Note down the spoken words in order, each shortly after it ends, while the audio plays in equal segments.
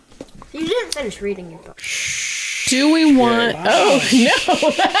didn't finish reading your book. Do we want... Wow. Oh, no.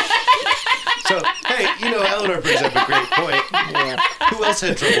 So, hey, Eleanor brings up a great point. Who else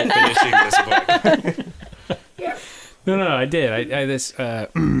had trouble finishing this book? No, I did.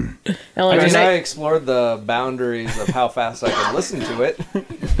 Ellen, I explored the boundaries of how fast I could listen to it.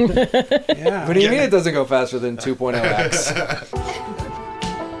 Yeah. What do you mean it doesn't go faster than 2.0x?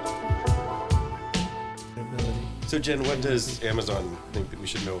 So, Jen, what does Amazon think that we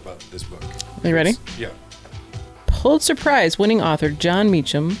should know about this book? Are you ready? Yeah. Pulitzer Prize winning author John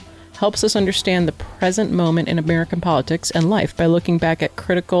Meacham helps us understand the present moment in American politics and life by looking back at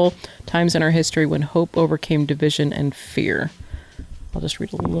critical times in our history when hope overcame division and fear. I'll just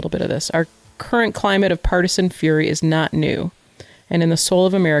read a little bit of this. Our current climate of partisan fury is not new. And in The Soul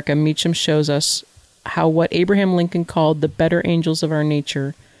of America, Meacham shows us how what Abraham Lincoln called the better angels of our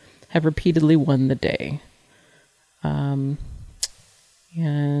nature have repeatedly won the day. And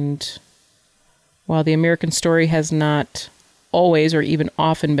while the American story has not always or even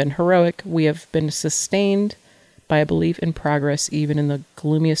often been heroic, we have been sustained by a belief in progress even in the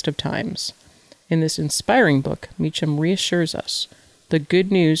gloomiest of times. In this inspiring book, Meacham reassures us the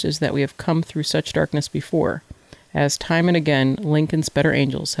good news is that we have come through such darkness before, as time and again Lincoln's better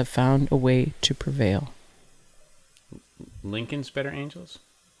angels have found a way to prevail. Lincoln's Better Angels?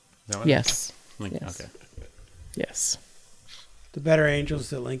 Is that what Yes. Lincoln, Yes. okay. Yes. The better angels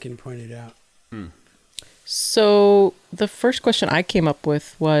that Lincoln pointed out. So the first question I came up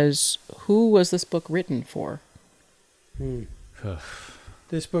with was, who was this book written for?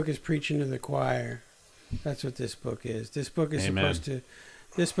 This book is preaching to the choir. That's what this book is. This book is Amen. supposed to...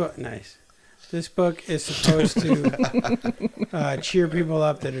 This book is supposed to cheer people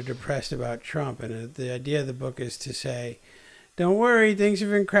up that are depressed about Trump. And the idea of the book is to say, don't worry, things have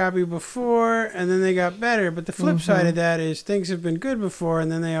been crappy before, and then they got better. But the flip side of that is things have been good before,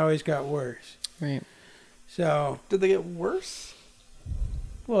 and then they always got worse. Right. So, Did they get worse?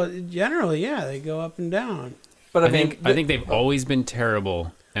 well, generally, yeah, they go up and down. But I think they've always been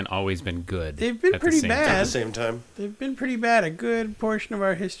terrible and always been good. They've been at the pretty same bad. At time. the same time. They've been pretty bad, a good portion of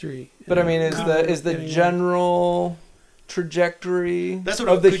our history. But I mean, is Now the we're is the getting- general trajectory That's what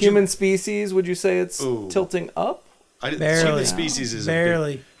of the could you- human species? Would you say it's Ooh. tilting up? Barely. Human species is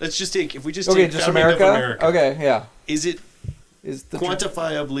Barely. let's just take, if we just Okay, take just founding of America. Okay, yeah. Is it Is the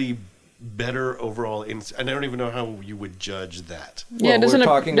quantifiably better overall? And I don't even know how you would judge that. Yeah, Well, doesn't we're it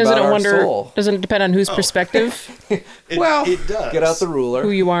talking doesn't about it our wonder soul. doesn't it depend on whose Oh. perspective, Well, it does. get out the ruler?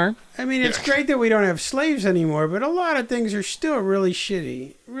 who you are? I mean, it's great that we don't have slaves anymore, but a lot of things are still really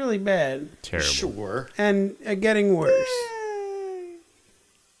shitty, really bad, Terrible. Sure. and getting worse.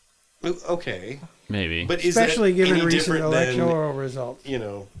 Okay. Maybe. But is Especially that given any recent different than, electoral results.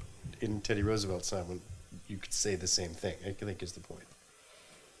 in Teddy Roosevelt's time when you could say the same thing? I think is the point.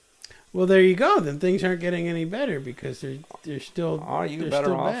 Well, there you go. Then things aren't getting any better because they're still. Are you they're better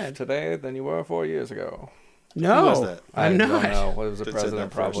still off bad. today than you were 4 years ago? No, Who was that? I'm I not. don't know. What was the That said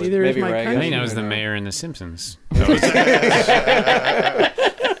president? that first. Probably. Neither is Maybe my Reagan. I country. think that was the I don't know. mayor in The Simpsons.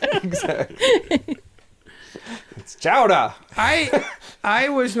 Exactly. It's Chowder. I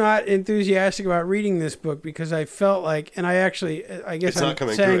was not enthusiastic about reading this book because I felt like, and I guess It's I'm not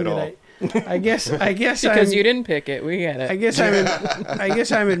coming saying through that at I guess Because I'm, you didn't pick it. We get I it. guess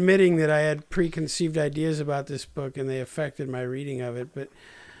I'm admitting that I had preconceived ideas about this book and they affected my reading of it. But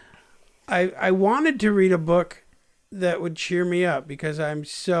I wanted to read a book that would cheer me up because I'm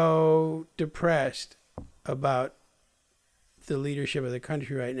so depressed about the leadership of the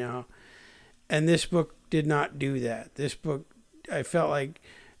country right now. And this book did not do that. This book, I felt like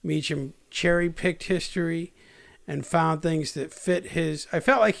Meacham cherry-picked history and found things that fit his... I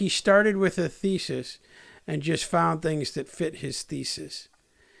felt like he started with a thesis and just found things that fit his thesis.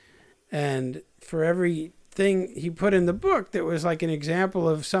 And for every thing he put in the book that was like an example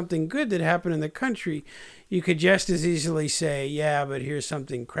of something good that happened in the country, you could just as easily say, yeah, but here's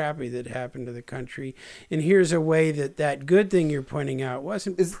something crappy that happened to the country. And here's a way that good thing you're pointing out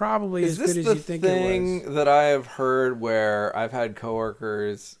wasn't probably as good as you think it was. Is this the thing that I have heard where I've had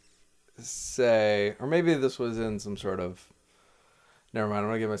coworkers say, or maybe this was in some sort of, never mind, I'm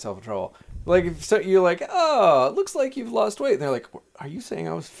going to get myself in trouble. Like, if you're like, oh, it looks like you've lost weight. And they're like, are you saying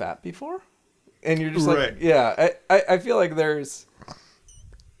I was fat before? And you're just Right. like, yeah, I feel like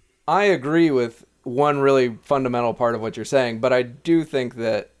I agree with one really fundamental part of what you're saying, but I do think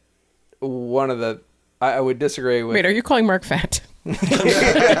that I would disagree with. Wait, are you calling Mark fat?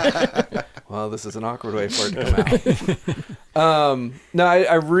 Well, this is an awkward way for it to come out. No,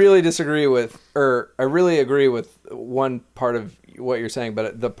 I really disagree with, or I really agree with one part of what you're saying,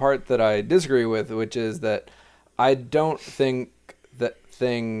 but the part that I disagree with, which is that I don't think that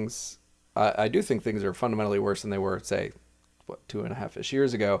things I do think things are fundamentally worse than they were, say, 2.5-ish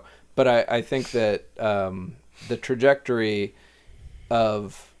years ago. But I think that the trajectory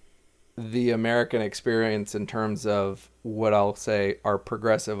of the American experience in terms of what I'll say are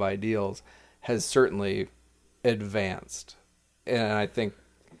progressive ideals has certainly advanced. And I think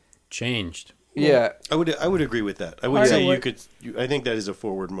Changed. yeah, I would agree with that. I would Part say of you what- could. I think that is a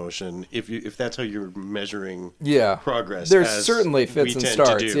forward motion if that's how you're measuring yeah, progress. There's as certainly we fits and tend to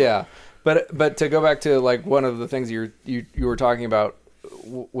starts, do. yeah. But to go back to like one of the things you were talking about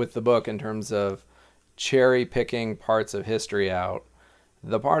with the book in terms of cherry picking parts of history out,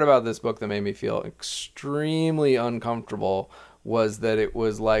 the part about this book that made me feel extremely uncomfortable was that it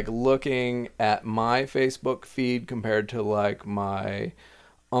was like looking at my Facebook feed compared to like my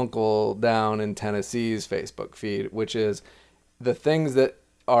uncle down in Tennessee's Facebook feed, which is the things that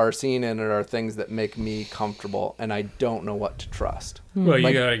are seen in it are things that make me comfortable, and I don't know what to trust. Well, you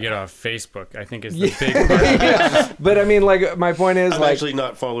Like- got to get off Facebook. I think is the big part. Of it. Yeah, but I mean, like, my point is, I'm like, actually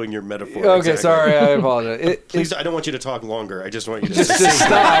not following your metaphor. okay, exactly. sorry, I apologize. Please, I don't want you to talk longer. I just want you to Just say stop.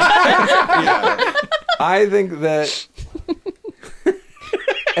 yeah. I think that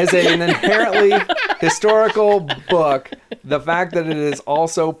as an inherently historical book, the fact that it is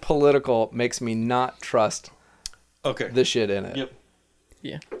also political makes me not trust Okay. the shit in it. Yep.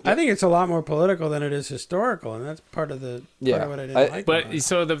 Yeah. I think it's a lot more political than it is historical, and that's part of Yeah. what I didn't I- like. about But it.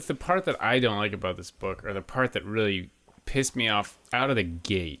 so the part that I don't like about this book, or the part that really pissed me off out of the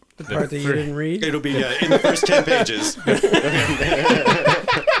gate, The part that you fir- didn't read. It'll be in the first 10 pages.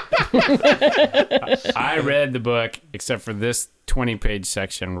 I read the book except for this 20-page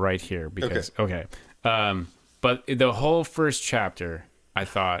section right here because okay. But the whole first chapter I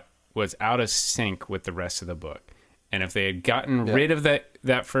thought was out of sync with the rest of the book. And if they had gotten rid of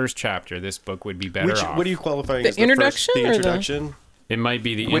that first chapter, this book would be better off. What are you qualifying The as introduction the or the- introduction? It might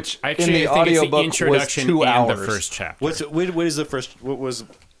be the Which actually in the I think it's the audiobook was introduction 2 and the hours. first chapter. What is the first? What was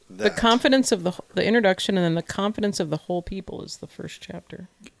that? The confidence of the introduction and then the confidence of the whole people is the first chapter.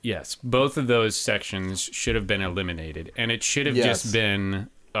 Yes, both of those sections should have been eliminated, and it should have Yes. just been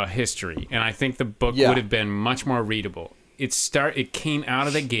a history. And I think the book Yeah. would have been much more readable. It came out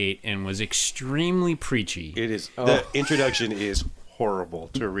of the gate and was extremely preachy. It is. The introduction is horrible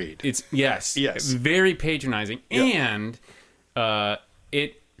to read. It's yes, very patronizing, Yeah. and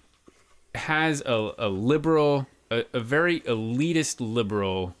it has a liberal, a very elitist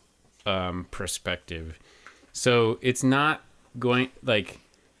liberal perspective. So it's not going like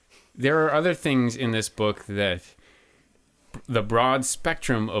there are other things in this book that the broad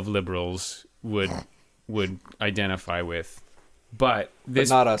spectrum of liberals would identify with, but But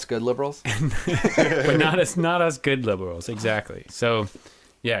not us good liberals. but not us good liberals, exactly. So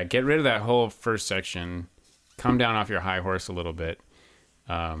yeah, get rid of that whole first section, come down off your high horse a little bit,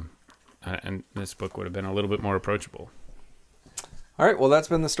 and this book would have been a little bit more approachable. All right, well, that's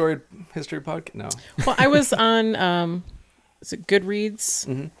been the Storied History podcast. No. Well, I was on is it Goodreads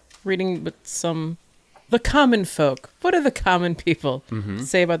Mm-hmm. reading with the common folk. What do the common people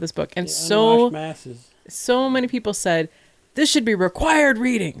say about this book? And Unwashed masses. so many people said this should be required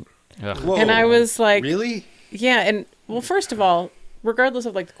reading. Ugh. Whoa, And I was like, really? yeah, and well, first of all, regardless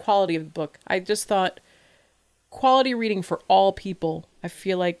of like the quality of the book, I just thought quality reading for all people, I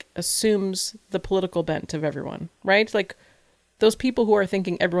feel like assumes the political bent of everyone, right? Like those people who are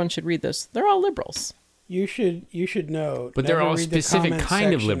thinking everyone should read this, they're all liberals. You should know. But they're never all read the specific comment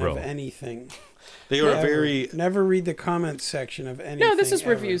kind of section liberal. anything. They are Never. very Never read the comments section of anything. No, this is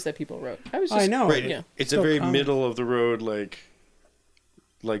ever. reviews that people wrote. I was just I know. right. Yeah. It's a Still very common. middle of the road, like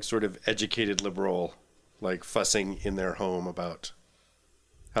sort of educated liberal, like fussing in their home about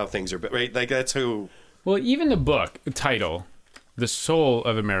how things are. But right, like that's who. Well, even the book title, "The Soul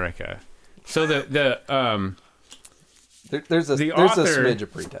of America." So There's a The there's a author- smidge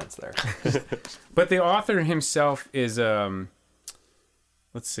of pretense there. but the author himself is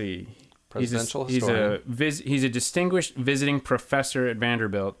let's see. Presidential he's historian. He's a distinguished visiting professor at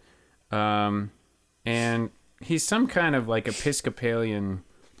Vanderbilt, and he's some kind of like Episcopalian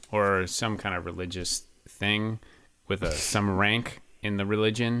or some kind of religious thing with some rank in the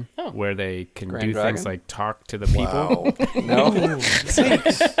religion where they can Grand do Dragon? things like talk to the people. No,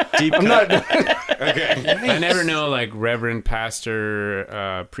 Deep I'm not. Okay. I never know like reverend,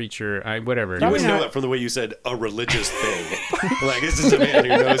 pastor, preacher, whatever. You Probably wouldn't know not. that from the way you said a religious thing. Like this is a man who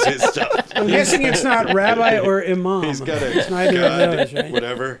knows his stuff. I'm guessing it's not rabbi or imam. He's got It's a neither God, of those, right?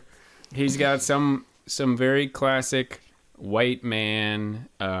 whatever. He's got some very classic white man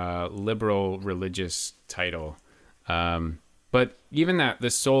liberal religious title. But even the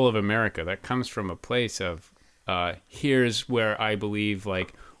soul of America, that comes from a place of here's where I believe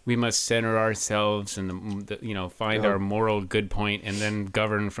like we must center ourselves and find our moral good point and then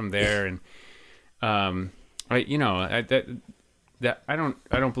govern from there. And I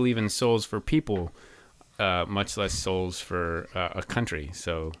don't believe in souls for people, much less souls for a country.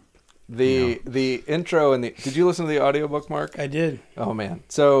 So the intro and did you listen to the audiobook, Mark? I did. Oh man.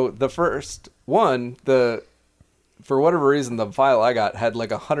 So the first one, for whatever reason, the file I got had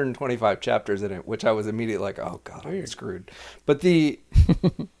like 125 chapters in it, which I was immediately like, oh God, I'm screwed. But the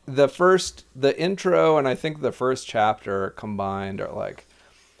intro and I think the first chapter combined are like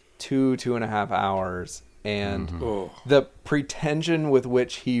 2.5 hours. And the pretension with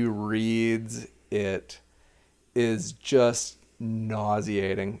which he reads it is just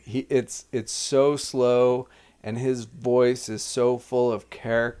nauseating. It's so slow, and his voice is so full of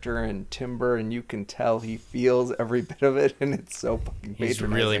character and timbre, and you can tell he feels every bit of it, and it's so fucking patronizing. He's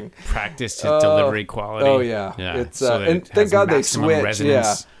really practiced his delivery quality. Oh yeah. It's so and thank God they switched.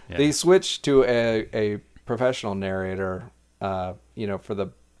 Resonance. Yeah, they switched to a professional narrator. For the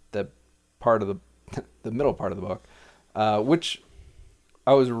part of the middle part of the book, which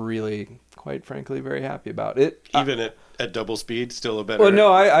I was really, quite frankly, very happy about. It even at double speed, still a better. Well,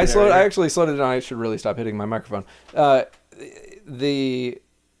 no, I actually slowed it down. I should really stop hitting my microphone. For the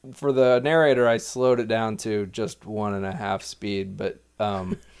narrator, I slowed it down to just 1.5 speed, but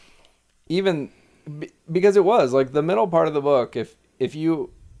even because it was like the middle part of the book, if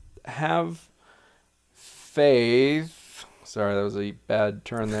you have faith, sorry, that was a bad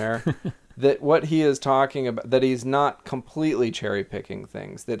turn there. That what he is talking about, that he's not completely cherry picking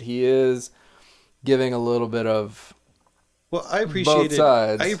things, that he is giving a little bit of I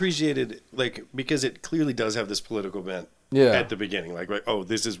appreciated like, because it clearly does have this political bent at the beginning. Like,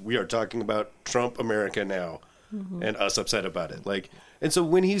 we are talking about Trump America now and us upset about it. Like, and so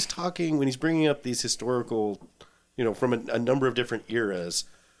when he's bringing up these historical, from a number of different eras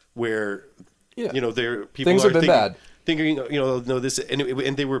where, there people things have been bad. Thinking, this,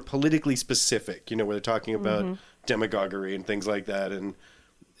 and they were politically specific, where they're talking about demagoguery and things like that. And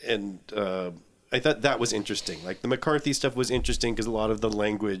I thought that was interesting. Like the McCarthy stuff was interesting because a lot of the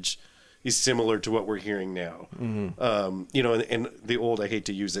language is similar to what we're hearing now. And the old, I hate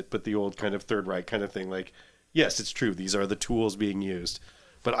to use it, but the old kind of Third Reich kind of thing. Like, yes, it's true. These are the tools being used.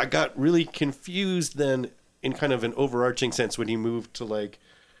 But I got really confused then in kind of an overarching sense when he moved to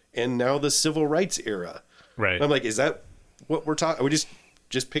and now the civil rights era. Right. And I'm like, is that what we're talking? Are we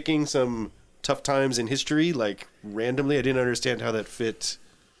just picking some tough times in history, like randomly? I didn't understand how that fit.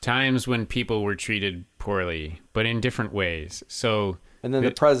 Times when people were treated poorly, but in different ways. So, and then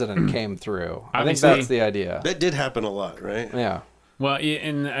the president came through. I think Obviously- that's the idea. That did happen a lot, right? Yeah. well,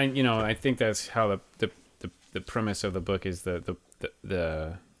 and I think that's how the premise of the book is the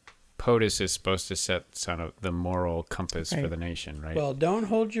POTUS is supposed to set sort of the moral compass for the nation, right? Well, don't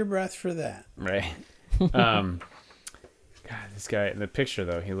hold your breath for that. Right. God, this guy in the picture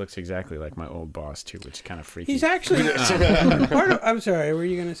though, he looks exactly like my old boss too, which is kind of freaky. He's actually I'm sorry. Were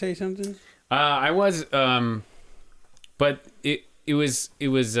you going to say something? I was, but it was.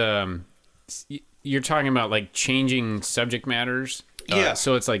 You're talking about like changing subject matters. Yeah.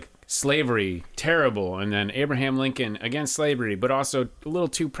 So it's like slavery, terrible, and then Abraham Lincoln against slavery, but also a little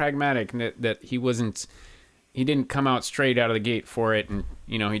too pragmatic. That he didn't come out straight out of the gate for it, and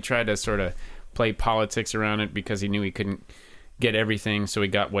he tried to sort of play politics around it because he knew he couldn't get everything, so he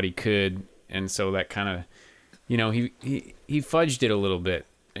got what he could, and so that kind of, he fudged it a little bit,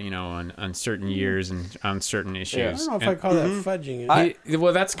 on certain years and on certain issues. I don't know if I call that fudging it.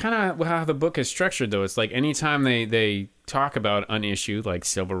 Well, that's kind of how the book is structured, though. It's like anytime they talk about an issue like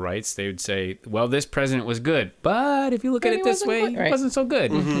civil rights, they would say, well, this president was good, but if you look at it this way, it wasn't so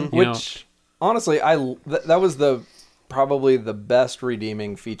good. Which, honestly, that was probably the best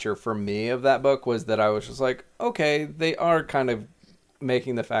redeeming feature for me of that book, was that I was just like, okay, they are kind of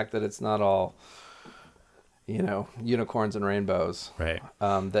making the fact that it's not all, unicorns and rainbows. Right.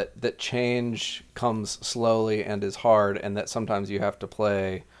 That change comes slowly and is hard, and that sometimes you have to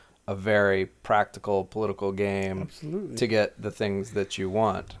play a very practical political game to get the things that you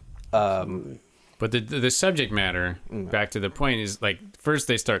want. But the subject matter, back to the point, is like first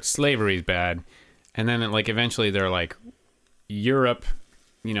they start slavery is bad, and then like eventually they're like Europe,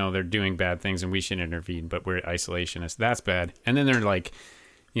 they're doing bad things and we should intervene, but we're isolationists. That's bad. And then they're like,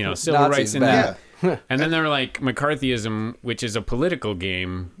 civil rights and bad. and then they're like McCarthyism, which is a political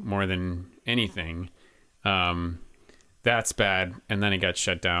game more than anything. That's bad. And then it got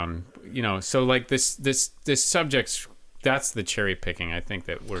shut down. So like this subject's, that's the cherry picking I think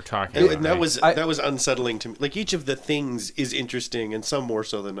that we're talking about. And that was unsettling to me. Like each of the things is interesting, and some more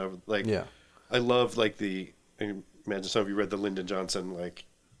so than other. Like I love like I imagine some of you read the Lyndon Johnson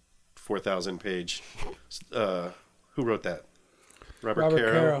 4,000 page. Who wrote that? Robert Robert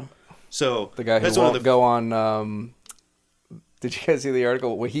Caro. Caro. So The guy who that's one of won't the go on. Did you guys see the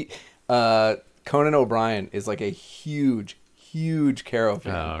article? Well, Conan O'Brien is like a huge Caro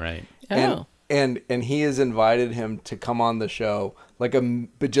fan. Oh, right. Oh. And he has invited him to come on the show like a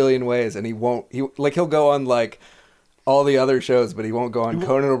bajillion ways, and he won't. He'll go on like all the other shows, but he won't go on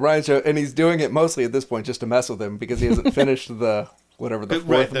Conan O'Brien's show, and he's doing it mostly at this point just to mess with him because he hasn't finished the fourth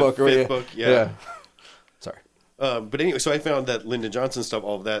the book or fifth book, yeah. Sorry. But anyway, so I found that Lyndon Johnson stuff,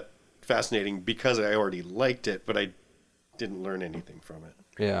 all of that, fascinating because I already liked it, but I didn't learn anything from it.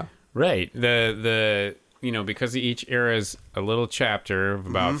 Yeah. Right. The because each era is a little chapter of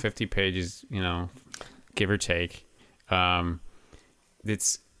about 50 pages, give or take.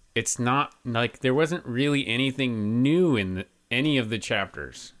 It's not like there wasn't really anything new in any of the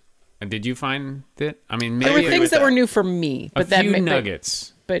chapters. Did you find that? I mean, There maybe were things that were new for me, a but that few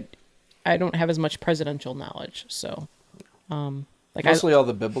nuggets. But I don't have as much presidential knowledge, so Mostly all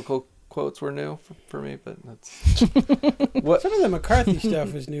the biblical quotes were new for me, but that's what. Some of the McCarthy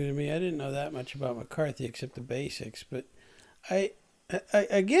stuff was new to me. I didn't know that much about McCarthy except the basics. But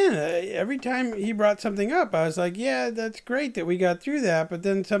every time he brought something up, I was like, yeah, that's great that we got through that. But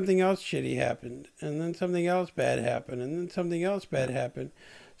then something else shitty happened, and then something else bad happened, and then something else bad happened.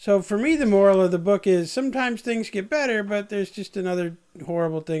 So for me, the moral of the book is sometimes things get better, but there's just another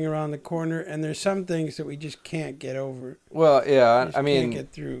horrible thing around the corner, and there's some things that we just can't get over. Well, yeah, Just I mean, can't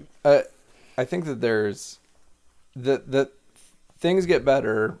get through. I think that there's that things get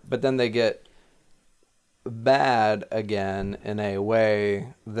better, but then they get bad again in a way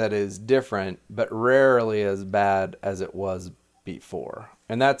that is different, but rarely as bad as it was before.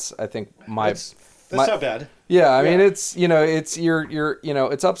 And that's, I think, That's not bad. Yeah, I mean, it's it's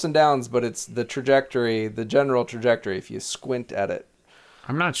it's ups and downs, but it's the trajectory, the general trajectory. If you squint at it,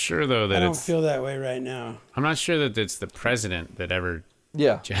 I'm not sure though that I don't feel that way right now. I'm not sure that it's the president that ever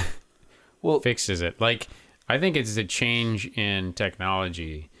yeah. Well, fixes it. Like, I think it's a change in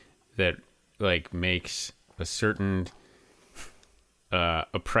technology that like makes a certain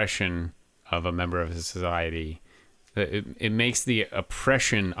oppression of a member of the society. It makes the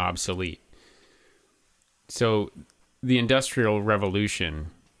oppression obsolete. So the Industrial Revolution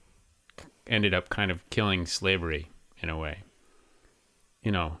ended up kind of killing slavery in a way.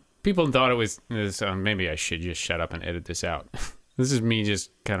 People thought it was this. Maybe I should just shut up and edit this out. This is me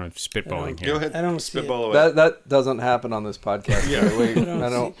just kind of spitballing here. Go ahead. I don't see spitball away. that doesn't happen on this podcast. Yeah.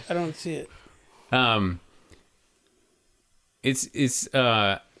 I don't see it. It's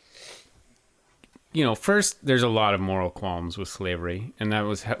first there's a lot of moral qualms with slavery, and that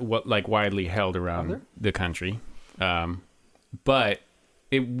was widely held around the country. But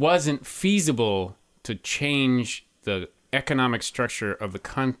it wasn't feasible to change the economic structure of the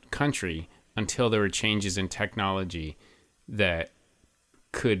country until there were changes in technology that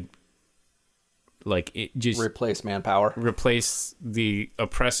could replace manpower, replace the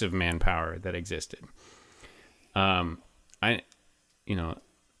oppressive manpower that existed. Again,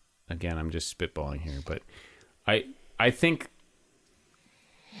 I'm just spitballing here, but I think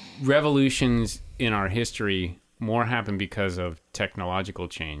revolutions in our history more happen because of technological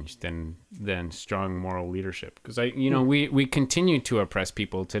change than strong moral leadership. Because we continue to oppress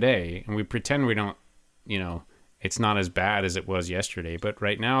people today, and we pretend we don't. It's not as bad as it was yesterday. But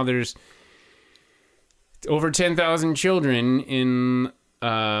right now, there's over 10,000 children in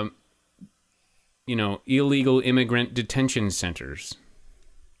illegal immigrant detention centers.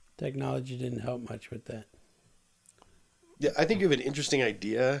 Technology didn't help much with that. Yeah, I think you have an interesting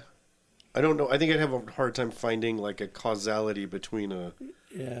idea. I don't know. I think I'd have a hard time finding like a causality between a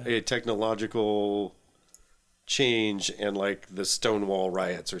technological change and like the Stonewall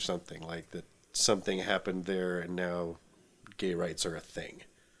riots or something like that. Something happened there, and now gay rights are a thing.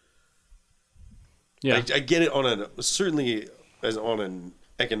 Yeah, I get it on an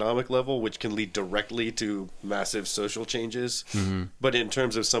economic level, which can lead directly to massive social changes. Mm-hmm. But in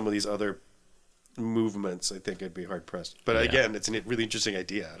terms of some of these other movements, I think I'd be hard pressed. But again, it's a really interesting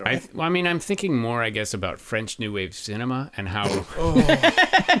idea. I'm thinking more, I guess, about French New Wave cinema and how.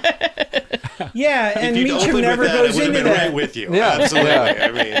 Yeah, and Meacham never goes into that. Right with you. Yeah, Absolutely. Yeah.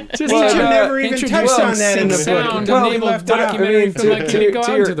 I mean, Meacham never even touched on that in the book. Well, naval documentary from like Can You Go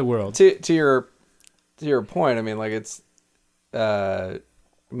Out into the World? To your point, I mean, like it's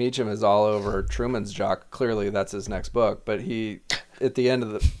Meacham is all over Truman's jock. Clearly, that's his next book. But he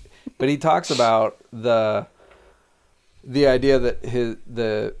talks about the idea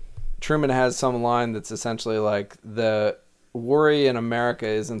that Truman has some line that's essentially like the worry in America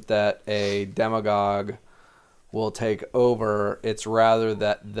isn't that a demagogue will take over. It's rather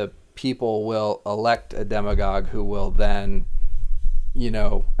that the people will elect a demagogue who will then,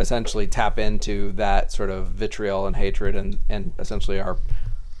 essentially tap into that sort of vitriol and hatred and essentially our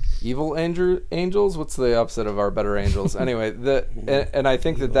evil angels. What's the opposite of our better angels? Anyway, and I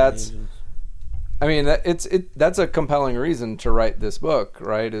think that's, I mean, that's a compelling reason to write this book,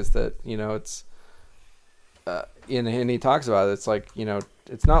 right? Is that, it's, and he talks about it. It's like,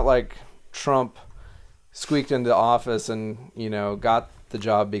 it's not like Trump squeaked into office and, got the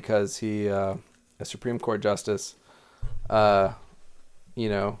job because he, a Supreme Court justice,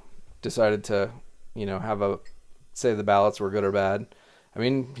 decided to, say the ballots were good or bad. I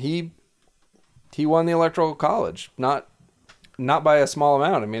mean, he won the Electoral College, not by a small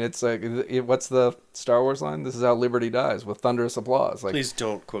amount. I mean, it's like, what's the Star Wars line? This is how liberty dies, with thunderous applause. Like, Please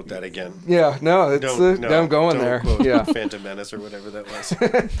don't quote that again. Yeah, no, I'm going don't there. Quote Yeah, Phantom Menace or whatever that was.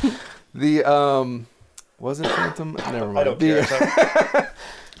 the wasn't Phantom. Never mind. I don't care.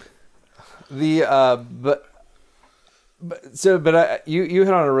 You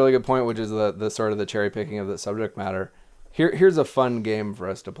hit on a really good point, which is the sort of the cherry picking of the subject matter. Here's a fun game for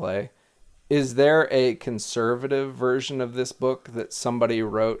us to play. Is there a conservative version of this book that somebody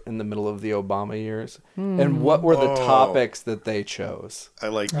wrote in the middle of the Obama years? And what were the topics that they chose? I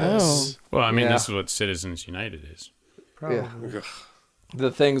like this. Well, I mean, Yeah. this is what Citizens United is. Yeah. The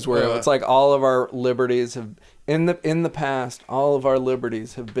things where it's like all of our liberties have in the past, all of our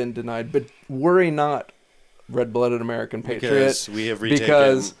liberties have been denied. But worry not, red-blooded American patriot, Because we have retaken...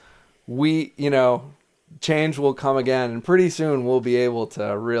 because we, change will come again, and pretty soon we'll be able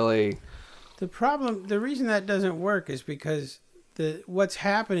to really. The reason that doesn't work is because what's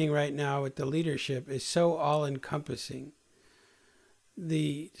happening right now with the leadership is so all-encompassing.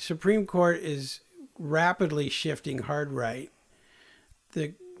 The Supreme Court is rapidly shifting hard right.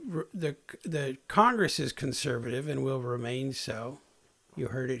 The Congress is conservative and will remain so. You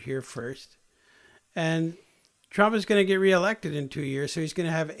heard it here first. And Trump is going to get reelected in 2 years, so he's going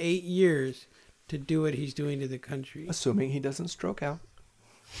to have 8 years to do what he's doing to the country. Assuming he doesn't stroke out.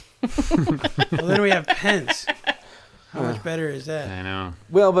 Well, then we have Pence. How much better is that? I know.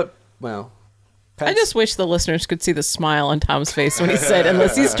 Well, I just wish the listeners could see the smile on Tom's face when he said,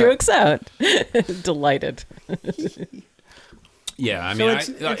 unless he strokes out. Delighted. Yeah, I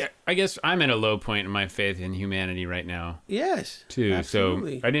So mean, I guess I'm at a low point in my faith in humanity right now, Yes, too.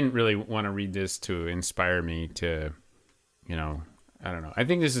 absolutely. So I didn't really want to read this to inspire me to, I don't know. I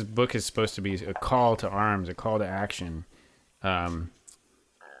think this book is supposed to be a call to arms, a call to action.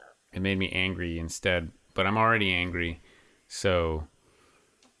 It made me angry instead, but I'm already angry. So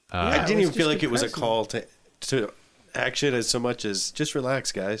I didn't it's even feel just like it was a depressing. call to action as so much as just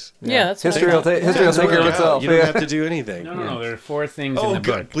relax, guys. Yeah, that's history what I will take care of Work out. itself. You don't Yeah. have to do anything. no, there are 4 things Oh, in the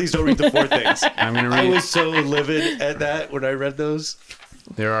good. book. Please don't read the 4 things. I'm going to I read. was so livid at that when I read those.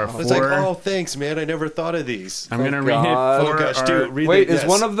 There are I 4. was like, oh, thanks, man. I never thought of these. I'm going to Oh, read God. it. Oh, gosh, dude. Read Wait, the, is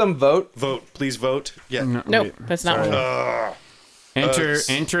one of them vote? Vote. Please vote. Yeah. Nope, that's not one.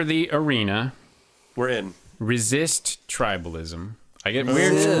 Enter the arena. We're in. Resist tribalism.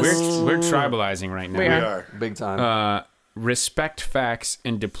 We're tribalizing right now. We We are. are. Big time. Respect facts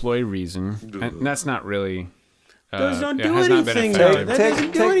and deploy reason. And that's not really. Those don't it do has not been anything, effective. though. That take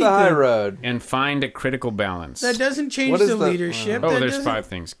doesn't do take the high anything. road. And find a critical balance. That doesn't change What is the the- leadership. Oh, That there's doesn't- 5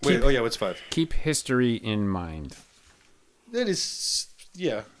 things. Wait, what's 5? Keep history in mind. That is,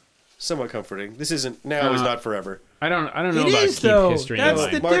 somewhat comforting. This isn't, now is not forever. I don't know It about is, keep though. history That's in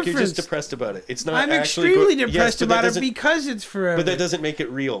the mind. Mark, you're difference. just depressed about it. It's not I'm actually extremely yes, depressed but that about it doesn't- because it's forever. But that doesn't make it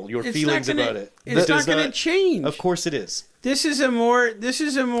real. Your It's feelings not gonna- about it. It's That not does going to change. Of course it is. This is a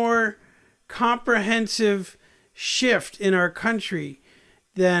more comprehensive shift in our country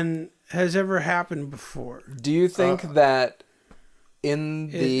than has ever happened before. Do you think that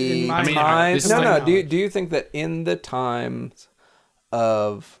in the in my times? mind. No. Do you think that in the times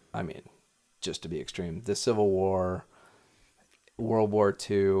of, I mean, just to be extreme, the Civil War, World War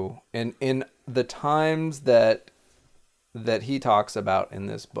II, and in the times that he talks about in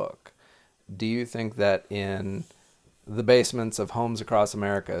this book, do you think that in the basements of homes across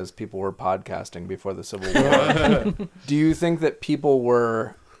America, as people were podcasting before the Civil War, do you think that people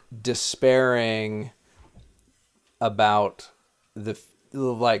were despairing about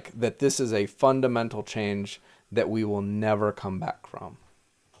that this is a fundamental change that we will never come back from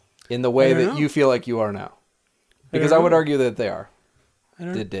in the way I don't that know. you feel like you are now? Because don't I would know. argue that they are. I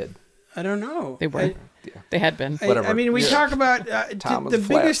don't. They did. I don't know. They were. They had been. Whatever. I mean, we talk about Tom is the a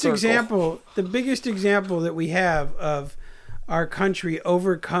flat biggest circle. example. The biggest example that we have of our country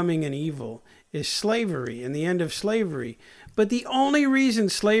overcoming an evil is slavery and the end of slavery. But the only reason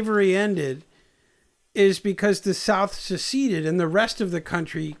slavery ended is because the South seceded and the rest of the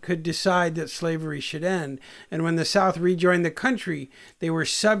country could decide that slavery should end. And when the South rejoined the country, they were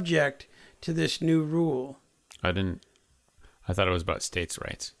subject to this new rule. I thought it was about states'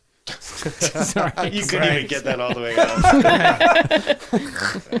 rights. Sorry. You couldn't even get that all the way out.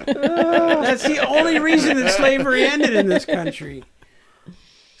 That's the only reason that slavery ended in this country.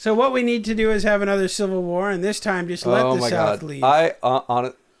 So what we need to do is have another civil war, and this time just let the South leave. I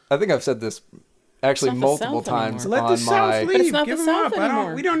think I've said this actually It's not the multiple South times anymore. Let the on South my. leave. it's not Give the them South up.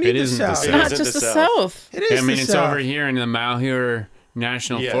 anymore. We don't need It the isn't the South. South. It's It not isn't just the the South. South. It is I mean, the it's South. over here in the Malheur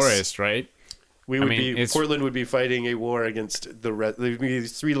National Yes. Forest, right? We would mean, be it's- Portland would be fighting a war against the rest. There'd be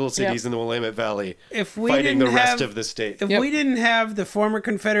these three little cities in the Willamette Valley If we fighting the didn't rest have- of the state. If Yep. we didn't have the former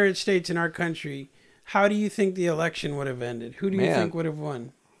Confederate states in our country, how do you think the election would have ended? Who do you Man. think would have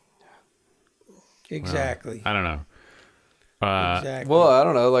won? Exactly. I don't know. Exactly. Well, I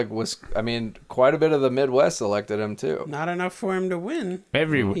don't know. Quite a bit of the Midwest elected him too. Not enough for him to win. He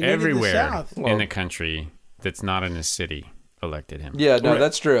needed the Everywhere South. in the country that's not in a city elected him. Yeah, no, Right.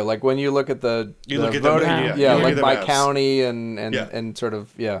 that's true. Like when you look at the look at the voting, map, you look like at the by maps. county and Yeah. and sort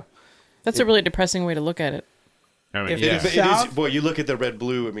of That's a really depressing way to look at it. I mean, If yeah. the But South- boy, you look at the red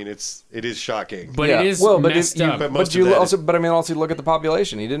blue. I mean, it is shocking. But yeah. it is well, but messed you, up. But but most you of that also, is- but I mean, also look at the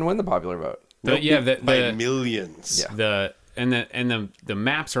population. He didn't win the popular vote. By millions. Yeah. The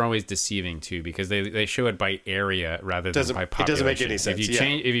maps are always deceiving too because they show it by area rather than by It population. doesn't make any sense, If you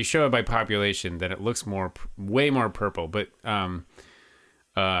yeah. if you show it by population, then it looks way more purple. But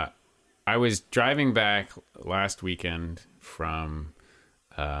I was driving back last weekend from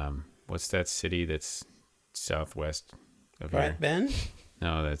what's that city that's southwest of here? Right, Ben?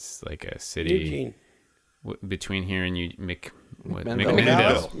 No, that's like a city Eugene. between here and McMinnville.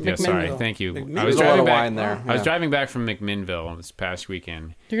 McMinnville. Yeah, sorry. McMinnville. Thank you. McMinnville. I was There's a lot driving of back. wine there. I was Yeah. driving back from McMinnville this past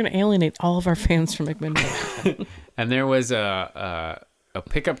weekend, You're going to alienate all of our fans from McMinnville. and there was a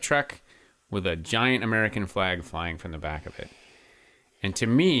pickup truck with a giant American flag flying from the back of it. And to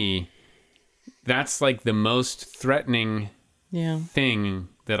me, that's like the most threatening Yeah. thing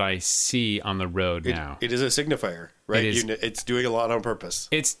that I see on the road now. It is a signifier, right? It is. It's doing a lot on purpose.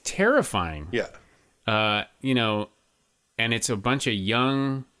 It's terrifying. Yeah. And it's a bunch of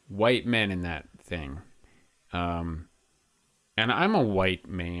young white men in that thing. And I'm a white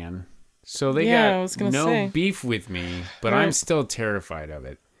man, so they Yeah, I got was gonna no say. beef with me, but Right. I'm still terrified of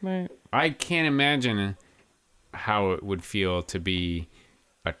it. Right. I can't imagine how it would feel to be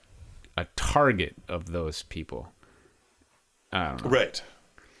a target of those people. I don't know. Right.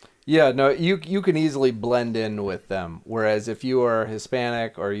 Yeah, no, you can easily blend in with them. Whereas if you are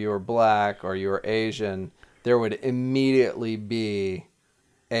Hispanic or you are black or you are Asian, there would immediately be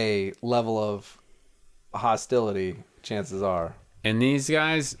a level of hostility. Chances are. And these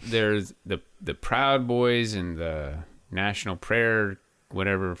guys, there's the Proud Boys and the National Prayer,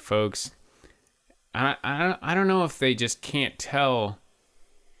 whatever folks. I don't know if they just can't tell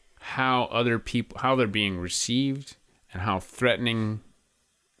how other people, how they're being received and how threatening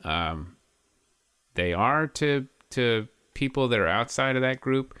they are to people that are outside of that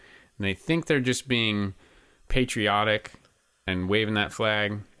group. And they think they're just being patriotic and waving that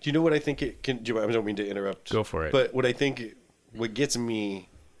flag. Do you know what I think it can do? I don't mean to interrupt. Go for it. But what gets me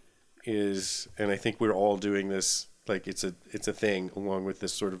is, and I think we're all doing this, like it's a thing along with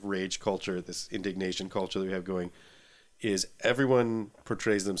this sort of rage culture, this indignation culture that we have going, is everyone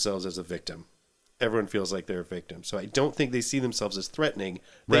portrays themselves as a victim. Everyone feels like they're a victim. So I don't think they see themselves as threatening.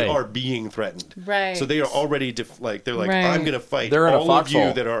 They Right. are being threatened. Right. So they are already they're like, Right. I'm going to fight They're in a all of you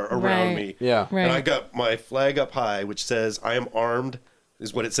foxhole. that are around Right. me. Yeah. Right. And I got my flag up high, which says, I am armed,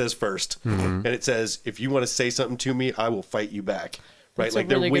 is what it says first. And it says, if you want to say something to me, I will fight you back. Right? That's a Like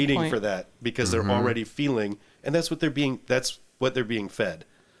they're really good waiting point. for that because they're already feeling, and that's what they're being fed,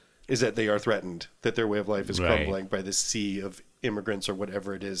 is that they are threatened, that their way of life is Right. crumbling by this sea of immigrants or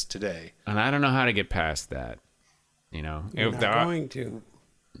whatever it is today. And I don't know how to get past that. You know, We're If not the- going to.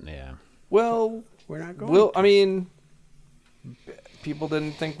 yeah. Well, We're not going well, to. I mean, people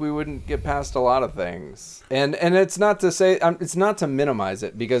didn't think we wouldn't get past a lot of things, and it's not to say it's not to minimize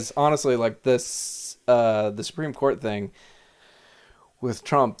it, because honestly, like this, the Supreme Court thing with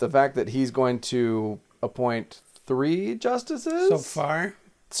Trump, the fact that he's going to appoint 3 justices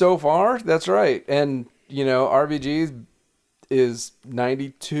So far, that's right, and RBG is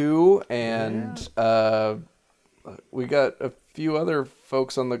 92, and we got a few other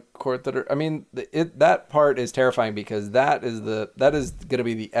folks on the court that are. I mean, that part is terrifying because that is going to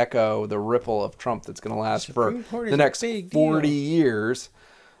be the echo, the ripple of Trump that's going to last Supreme for Court is the a next big 40 deal. years.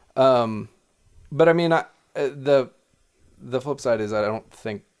 But I mean, the flip side is I don't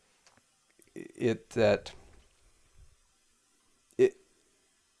think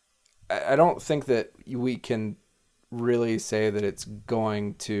I don't think that we can really say that it's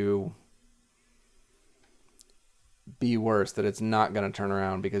going to be worse, that it's not going to turn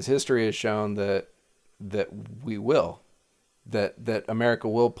around, because history has shown that we will, that America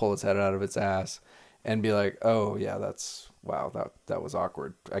will pull its head out of its ass and be like, oh yeah, that was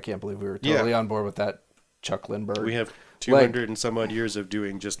awkward. I can't believe we were totally on board with that, Chuck Lindbergh. We have 200 and some odd years of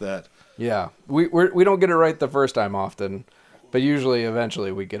doing just that. Yeah, we don't get it right the first time often, but usually,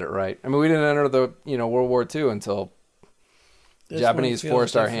 eventually, we get it right. I mean, we didn't enter the World War II until Japanese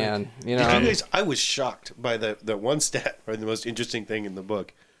forced our hand. I was shocked by the one stat, or the most interesting thing in the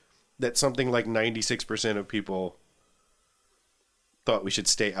book, that something like 96% of people thought we should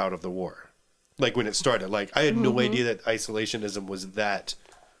stay out of the war. Like when it started, like I had no idea that isolationism was that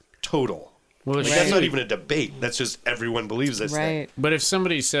total. Well, like, that's not even a debate. That's just everyone believes this thing. But if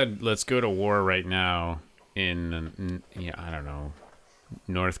somebody said, let's go to war right now in, I don't know,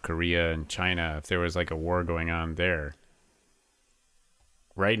 North Korea and China, if there was like a war going on there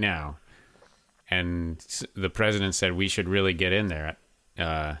right now, and the president said we should really get in there.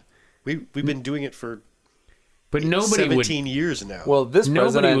 We've been doing it for but nobody 17 years now. Well, this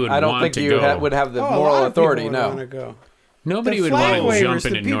president, I don't think you would have the moral authority. No. Nobody would want to jump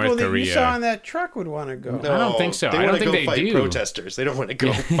into North That Korea. you saw on that truck would want to go. No, I don't think so. I don't think they fight do. Protesters. They don't want to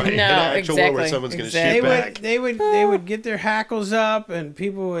go fight No, an actual war where someone's going to shoot back. They would get their hackles up, and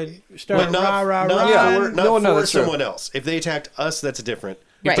people would start not for someone else. If they attacked us, that's different.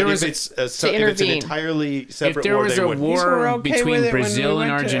 Right. If it's an entirely separate if there war, was they a wouldn't. war between when Brazil we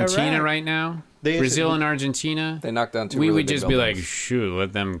and went to Argentina Iraq. right now, They Brazil and Argentina, They knocked down two. we really would big just be buildings. like, shoot,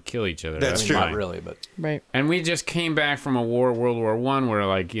 let them kill each other. That's That's true. fine. Not really, but Right. And we just came back from a war, World War I, where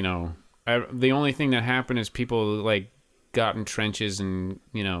like the only thing that happened is people like got in trenches and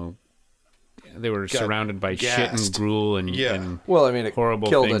they were surrounded by shit and gassed. gruel and well, I mean, it horrible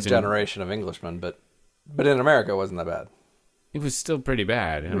killed a things and- generation of Englishmen, but in America, it wasn't that bad. it was still pretty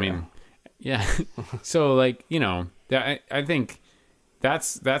bad. I mean, yeah. So like I think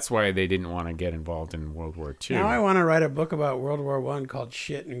that's why they didn't want to get involved in World War II. Now I want to write a book about World War I called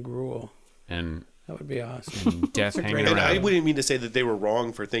Shit and Gruel. and That would be awesome. death hanging great- around. And I wouldn't mean to say that they were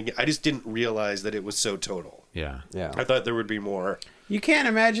wrong for thinking. I just didn't realize that it was so total. Yeah. Yeah. I thought there would be more. You can't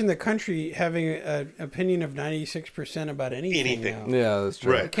imagine the country having an opinion of 96% about anything. Now. Yeah, that's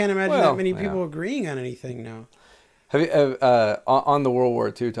true. Right. I can't imagine Well, that many yeah. people agreeing on anything now. Have you on the World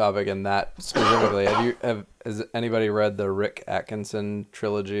War II topic and that specifically? Has anybody read the Rick Atkinson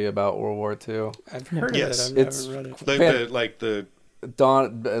trilogy about World War II? I've heard Yes. of it. I It's- haven't read it. The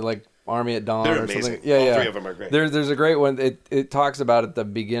Dawn, like Army at Dawn, They're or amazing. something. Yeah, All yeah. three of them are great. There's a great one. It talks about at the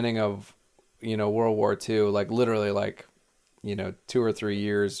beginning of World War II, like literally like 2 or 3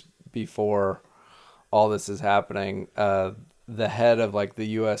 years before all this is happening. The head of like the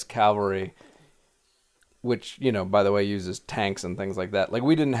U.S. cavalry, which by the way uses tanks and things like that. Like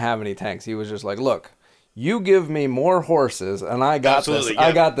we didn't have any tanks. He was just like, look, you give me more horses and I got Absolutely, this. yeah.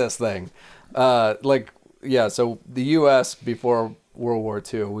 I got this thing. So the U.S. before World War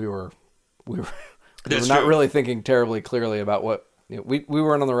II, we were That's not true. really thinking terribly clearly about what we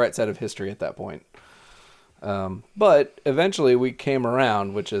weren't on the right side of history at that point. But eventually we came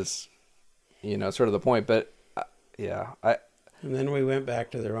around, which is sort of the point. But And then we went back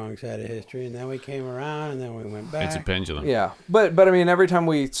to the wrong side of history, and then we came around, and then we went back. It's a pendulum. yeah. But I mean, every time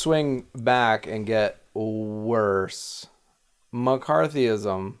we swing back and get worse,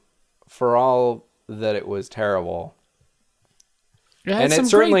 McCarthyism, for all that it was terrible. It had And it some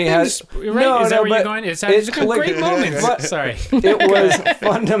certainly great has- things, right? No, Is that no, where you're but going? It's it's had like- great moments. but- Sorry. It was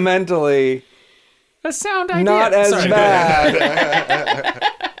fundamentally A sound idea. not as Sorry. bad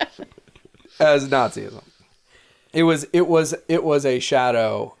as Nazism. It was a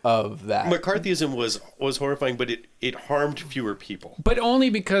shadow of that. McCarthyism was horrifying, but it harmed fewer people. But only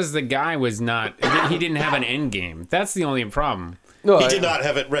because the guy was not. He didn't have an end game. That's the only problem. No, He did not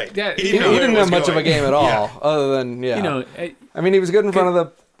have it right. Yeah, he He didn't, know where it didn't was have much of a going. game at all, Yeah. other than I I mean, he was good in front of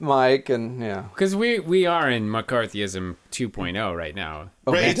the mic, and because we are in McCarthyism 2.0 right now.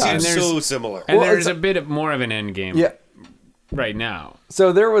 Right, it And seems there's- so similar. And Well, there's it's- a bit of more of an end game yeah. right now.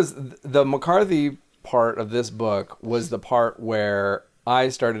 So there was the McCarthy part of this book was the part where I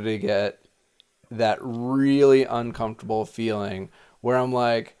started to get that really uncomfortable feeling where I'm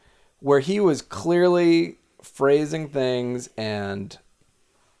like, where he was clearly phrasing things and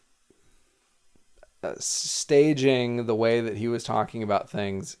staging the way that he was talking about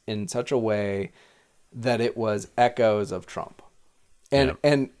things in such a way that it was echoes of Trump.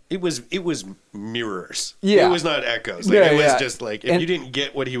 And It was mirrors. Yeah. It was not echoes. Like, Yeah, it was yeah. just like, if you didn't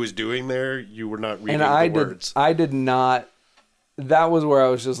get what he was doing there, you were not reading And the words. I did not. That was where I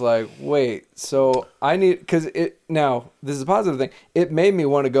was just like, wait. So I need, because now this is a positive thing. It made me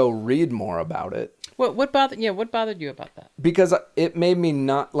want to go read more about it. What bothered you about that? Because it made me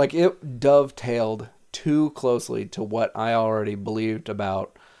not, like, it dovetailed too closely to what I already believed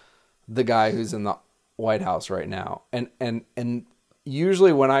about the guy who's in the White House right now. And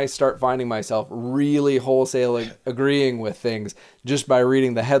usually when I start finding myself really wholesale agreeing with things just by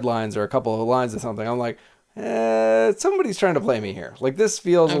reading the headlines or a couple of lines of something, I'm like, somebody's trying to play me here. Like, this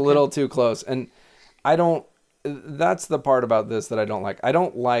feels a little too close. And that's the part about this that I don't like. I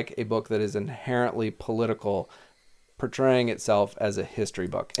don't like a book that is inherently political, portraying itself as a history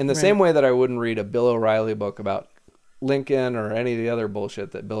book. In the same way that I wouldn't read a Bill O'Reilly book about Lincoln or any of the other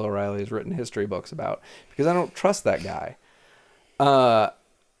bullshit that Bill O'Reilly has written history books about, because I don't trust that guy.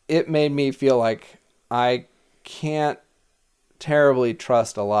 It made me feel like I can't terribly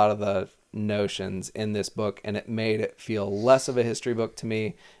trust a lot of the notions in this book, and it made it feel less of a history book to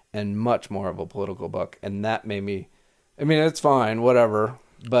me and much more of a political book. And that made me, I mean, it's fine, whatever,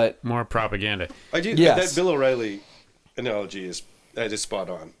 but More propaganda. I do. Yes. That Bill O'Reilly analogy is spot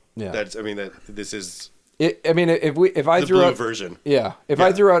on. Yeah. This is if I the threw blue out version. Yeah, if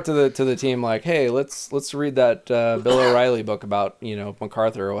I threw out to the team like, hey, let's read that Bill O'Reilly book about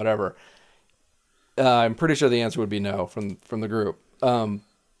MacArthur or whatever, I'm pretty sure the answer would be no from the group.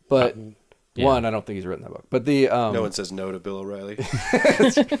 But one, I don't think he's written that book. But the No one says no to Bill O'Reilly.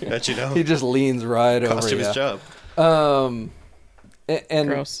 That you know. he just leans right over. Cost him his job. And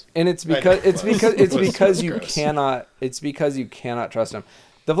Gross. and it's because you gross. cannot trust him.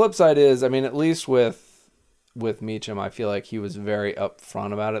 The flip side is, I mean, at least with Meacham, I feel like he was very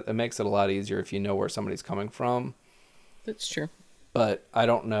upfront about it. It makes it a lot easier if you know where somebody's coming from. That's true. But I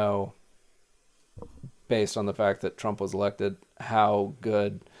don't know, based on the fact that Trump was elected, how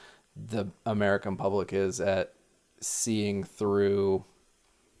good the American public is at seeing through,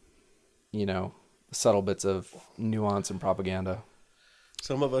 subtle bits of nuance and propaganda.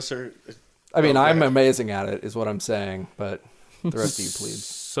 Some of us are. I mean, Okay. I'm amazing at it, is what I'm saying, but the rest of you, please.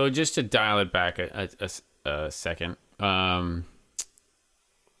 So just to dial it back a second, I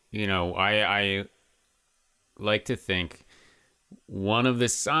like to think one of the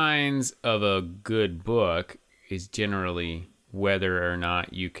signs of a good book is generally whether or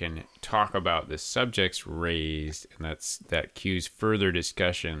not you can talk about the subjects raised, and that cues further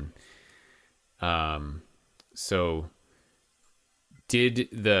discussion. So did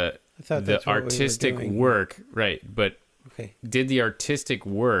the thought that's what we were artistic doing. work, right, but Okay. did the artistic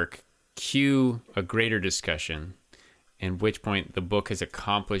work cue a greater discussion, at which point the book has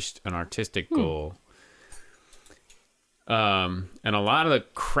accomplished an artistic goal? And a lot of the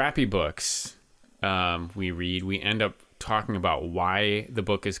crappy books we read, we end up talking about why the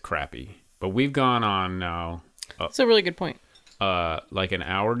book is crappy. But we've gone on now That's a really good point. like an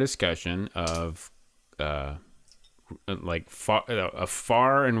hour discussion of a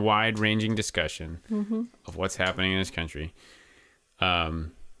far and wide ranging discussion of what's happening in this country.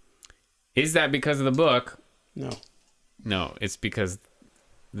 Is that because of the book? No. No, it's because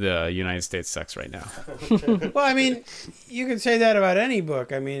the United States sucks right now. Well, I mean, you could say that about any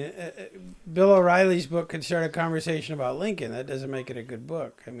book. I mean, Bill O'Reilly's book could start a conversation about Lincoln. That doesn't make it a good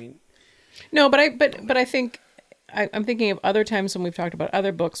book. I mean, No, but I think I'm thinking of other times when we've talked about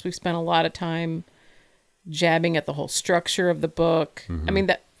other books. We've spent a lot of time jabbing at the whole structure of the book. I mean,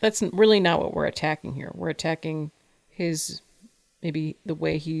 that's really not what we're attacking here. We're attacking maybe the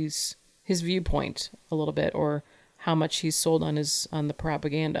way his viewpoint a little bit, or how much he's sold on the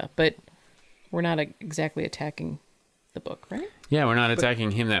propaganda. But we're not exactly attacking the book, right? Yeah, we're not attacking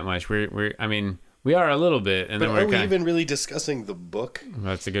him that much. We are a little bit, and But then are we're we kind even really discussing the book?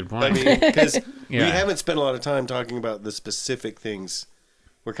 That's a good point. I mean, because we Yeah. haven't spent a lot of time talking about the specific things.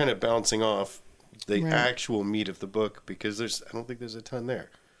 We're kind of bouncing off the Right. actual meat of the book because I don't think there's a ton there.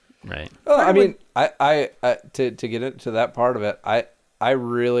 right. Well, I mean, I to get into that part of it, I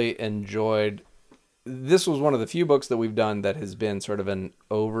really enjoyed. This was one of the few books that we've done that has been sort of an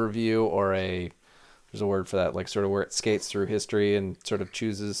overview, or there's a word for that, like sort of where it skates through history and sort of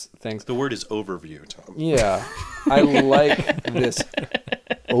chooses things. The word is overview, Tom. Yeah, I like this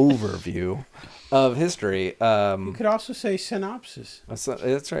overview of history. you could also say synopsis.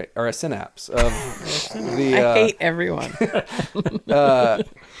 That's right, or a synapse of the. I hate everyone.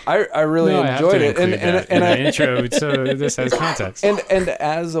 I really No, I have enjoyed to it, and include that in the intro, so this has context. and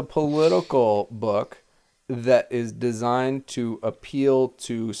as a political book that is designed to appeal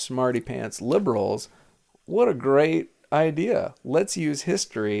to smarty pants liberals, what a great idea. Let's use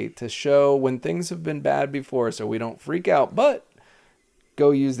history to show when things have been bad before so we don't freak out, but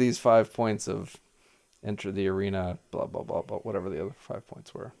go use these 5 points of enter the arena, blah, blah, blah, blah, whatever the other 5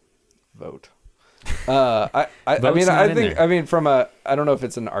 points were. Vote. I mean, from a, I don't know if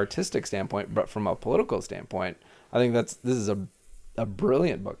it's an artistic standpoint, but from a political standpoint, I think this is a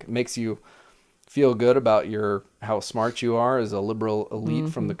brilliant book. It makes you feel good about how smart you are as a liberal elite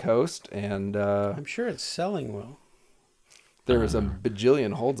from the coast, and I'm sure it's selling well. There was a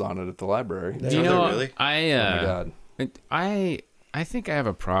bajillion holds on it at the library. Do you know? Really? Oh my God. I think I have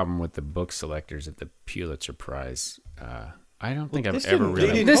a problem with the book selectors at the Pulitzer Prize. I don't think I've ever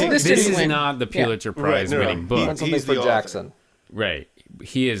really. This This didn't is win. not the Pulitzer Prize winning book. Done something He's for the author. Jackson. Right.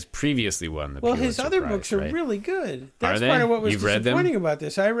 He has previously won the Pulitzer Well, his other Prize, books are right? really good. That's they? part of what was You've read them? disappointing about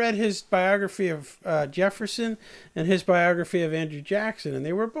this. I read his biography of Jefferson and his biography of Andrew Jackson, and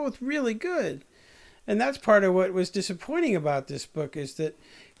they were both really good. And that's part of what was disappointing about this book is that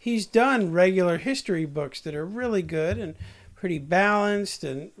he's done regular history books that are really good and pretty balanced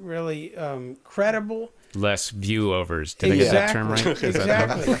and really credible. Less view overs. Did I get that term right? Is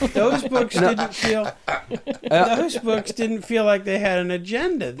that- Exactly. Those books didn't feel. Those books didn't feel like they had an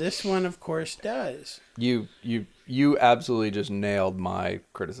agenda. This one, of course, does. You absolutely just nailed my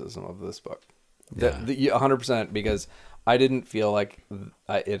criticism of this book. 100%, because I didn't feel like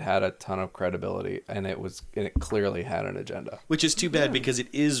it had a ton of credibility, and it clearly had an agenda. Which is too bad because it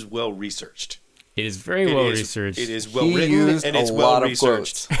is well researched. It is very well researched. It is well He written used and it's a well lot of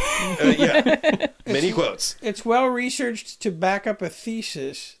researched. Many quotes. It's well researched to back up a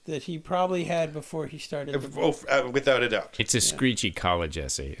thesis that he probably had before he started the book. Without a doubt. It's a screechy college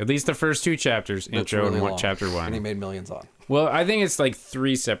essay. At least the first two chapters, That's intro really and long. chapter And he one. made millions on. Well, I think it's like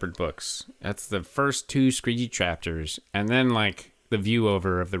 3 separate books. That's the first 2 screechy chapters, and then like the view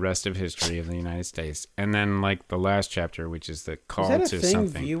over of the rest of history of the United States, and then like the last chapter, which is the call Is that a to thing,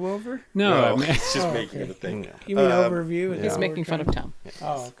 something. view over? No, No, I mean, it's just making it a thing. You mean overview? Is He's that making what fun we're of Tom. trying-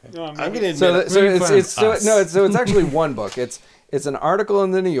 Oh, okay. I'm going to admit So us. it's actually one book. It's an article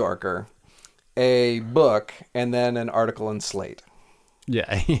in the New Yorker, a book, and then an article in Slate.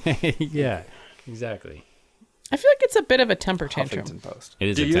 yeah, yeah, exactly. I feel like it's a bit of a temper tantrum. Huffington Post. It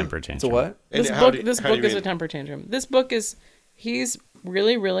is Do a you? temper It's a tantrum. what? This And how book, do- this how do book you is a mean? temper tantrum. This book is, he's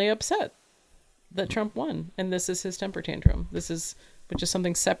really, really upset that Trump won, and this is his temper tantrum. This is, which is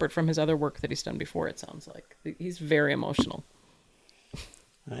something separate from his other work that he's done before. It sounds like he's very emotional.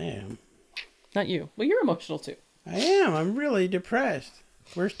 I am. Not you. Well, you're emotional too. I am. I'm really depressed.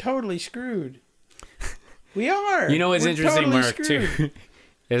 We're totally screwed. We are. You know what's We're interesting, totally Mark, screwed. too,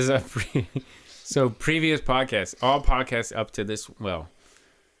 is so previous podcasts, all podcasts up to this, well,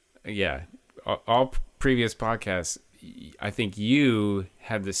 yeah, all previous podcasts, I think you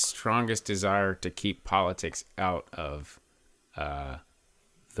had the strongest desire to keep politics out of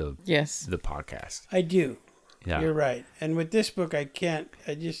the Yes. the podcast. I do. Yeah, You're right. And with this book, I can't.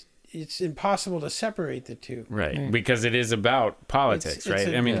 It's impossible to separate the two. right, because it is about politics, It's right?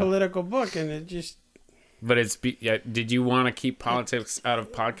 a I mean, political book, and it just. but did you want to keep politics out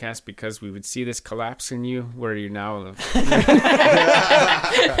of podcasts because we would see this collapse in you, where you now?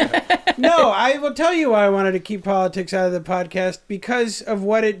 No, I will tell you why I wanted to keep politics out of the podcast, because of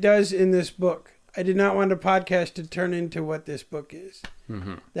what it does in this book. I did not want a podcast to turn into what this book is.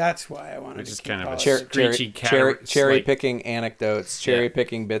 Mm-hmm. That's why I wanted Which to is keep kind of a politics. screechy cherry like- picking anecdotes, cherry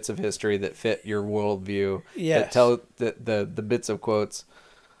picking bits of history that fit your worldview. Yes. That tell the bits of quotes.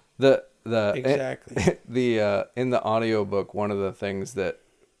 The Exactly. the in the audiobook, one of the things that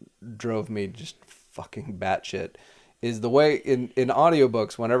drove me just fucking batshit is the way in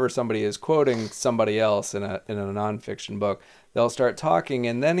audiobooks, whenever somebody is quoting somebody else in a nonfiction book, they'll start talking,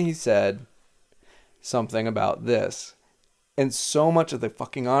 and then he said something about this. And so much of the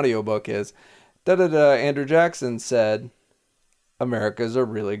fucking audiobook is Andrew Jackson said America's a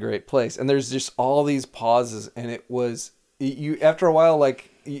really great place. And there's just all these pauses, and it was you after a while, like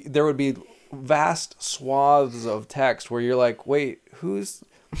there would be vast swaths of text where you're like, wait,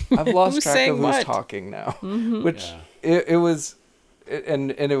 I've lost Who's track saying of who's what? talking now. Which it was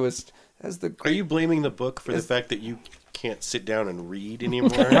as the Are you blaming the book for the fact that you can't sit down and read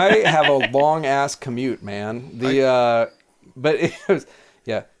anymore? I have a long ass commute, man. But it was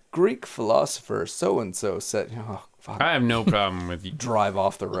Greek philosopher so and so said, oh fuck, I have no problem with drive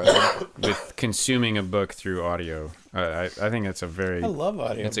off the road. with consuming a book through audio. I think that's a very I love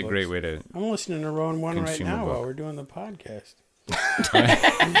audio. it's a great way to. I'm listening to Rowan one right consume a now book. while we're doing the podcast.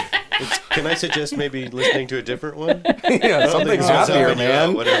 Can I suggest maybe listening to a different one? Yeah, something's Something's happier, helping you out,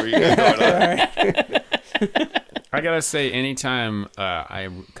 man. whatever you got going on. I gotta say, anytime I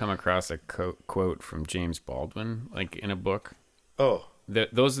come across a quote from James Baldwin, like in a book, Oh,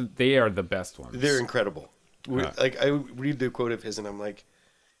 they are the best ones. they're incredible. Like I read the quote of his, and I'm like,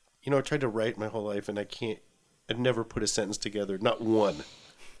 I tried to write my whole life, and I'd never put a sentence together, not one,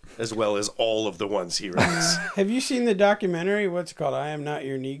 as well as all of the ones he writes. Have you seen the documentary? What's it called? I Am Not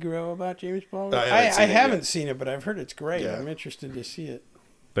Your Negro about James Baldwin? I haven't seen it, but I've heard it's great. Yeah. I'm interested to see it.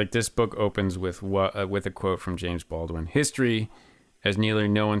 Like this book opens with a quote from James Baldwin: "History, as nearly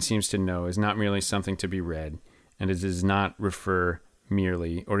no one seems to know, is not merely something to be read, and it does not refer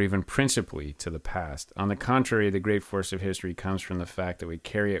merely or even principally to the past. On the contrary, the great force of history comes from the fact that we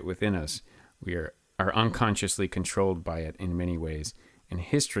carry it within us. We are unconsciously controlled by it in many ways, and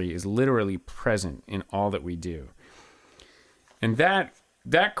history is literally present in all that we do." And that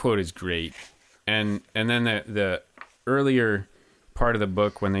quote is great. And then the earlier part of the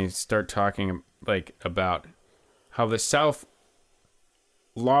book, when they start talking like about how the South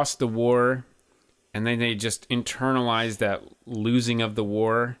lost the war, and then they just internalized that losing of the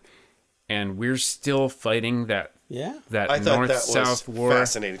war, and we're still fighting that Yeah. I thought North-South that was war.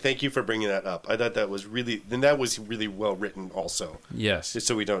 fascinating. Thank you for bringing that up. I thought that was really well written also. Yes. Just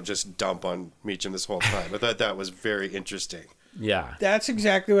so we don't just dump on Meacham this whole time. I thought that was very interesting. Yeah. That's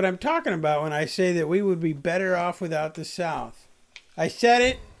exactly what I'm talking about when I say that we would be better off without the South. I said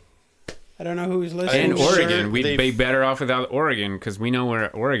it. I don't know who's listening. In sure Oregon, we'd they've- be better off without Oregon, because we know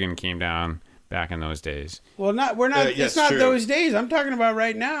where Oregon came down back in those days. Well, we're not. yes, It's not true. those days. I'm talking about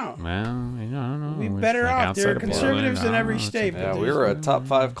right now. Well, I don't know. We'd be It's better like off. There are outside of conservatives Portland. in I every don't know. state. Yeah, but we there's- were a top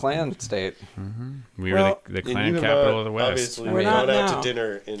 5 Klan state. We were Well, the And Klan you have, capital of the West. Obviously, We're we're not going out now. to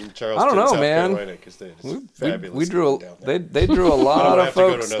dinner in I don't Charleston, know, South man. Carolina, because it's fabulous. We drew down there. they drew a I lot don't of have to go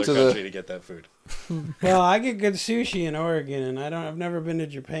to folks another to country the. to get that food. Well, I get good sushi in Oregon, and I've never been to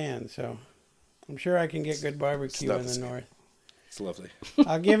Japan, so I'm sure I can get good barbecue not in the the same. north. It's lovely.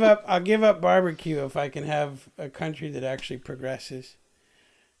 I'll give up barbecue if I can have a country that actually progresses.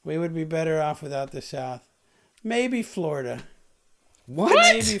 We would be better off without the South. Maybe Florida. What?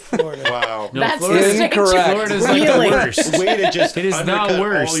 Maybe Florida. Wow. No, That's Florida's- the state incorrect. you- Florida's like Really? the worst. Way to just It is not undercut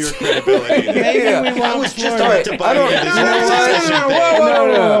worst. all your credibility. Maybe Yeah. we want was just Florida. about to buy I don't- into this you know whole what? secession No,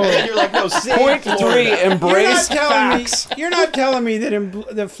 thing. no. And you're like, no, say Point Florida. 3, You're not embrace telling facts. me. You're not telling me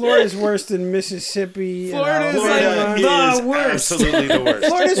that Florida's worse than Mississippi. and Florida's Alabama. Florida the is worst. absolutely the worst.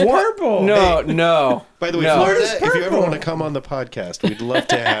 Florida's purple. No. By the way, No. Florida, Florida's if you ever purple. want to come on the podcast, we'd love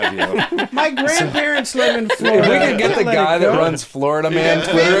to have you. My grandparents live in If Florida. we could get the Let it guy that go. runs Florida Man Yeah.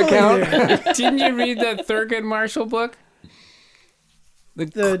 Twitter Family account. there. Didn't you read that Thurgood Marshall book?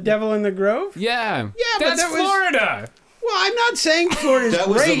 The Devil in the Grove. Yeah. Yeah, but That's that was- Florida. Well, I'm not saying Florida's That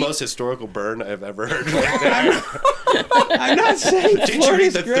was great. the most historical burn I've ever heard. Right there. I'm not saying Did you read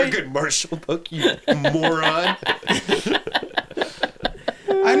Florida's the great. Thurgood Marshall book, you moron?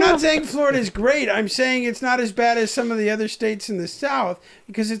 I'm not saying Florida's great. I'm saying it's not as bad as some of the other states in the South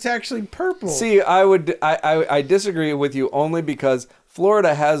because it's actually purple. See, I disagree with you only because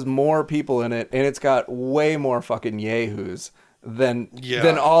Florida has more people in it, and it's got way more fucking yahoos than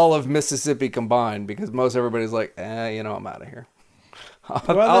all of Mississippi combined. Because most everybody's like, I'm out of here.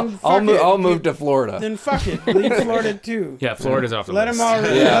 Well, then fuck it. I'll move to Florida. Then fuck it. Leave Florida too. Yeah, Florida's off the Let list. them all.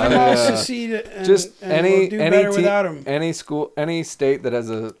 Yeah, let them all yeah. secede. And, Just and any we'll do better without them. any state that has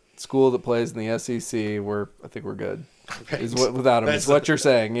a school that plays in the SEC, I think we're good. Without them, is what you're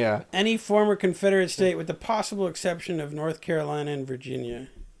saying. Yeah. Any former Confederate state, with the possible exception of North Carolina and Virginia.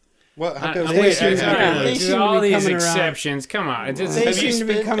 What? How I- come? I- They Wait, seem to I- be- I- they seem to all be these coming around. exceptions. Come on. It just, They have seem you to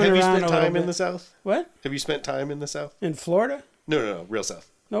be spent, coming have you around spent a little time in bit. the South? What? Have you spent time in the South? In Florida? No, real South.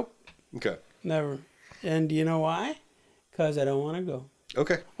 Nope, Okay. never. And do you know why? Because I don't want to go.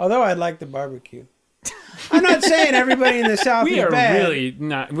 Okay. Although I'd like the barbecue. I'm not saying everybody in the South we is are bad. really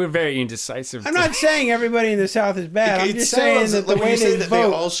not. We're very indecisive. I'm not saying everybody in the South is bad. I'm It just saying sounds that the like when way you say they that they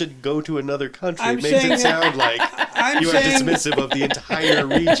vote. all should go to another country, I'm it makes saying it sound like I'm you are saying, dismissive of the entire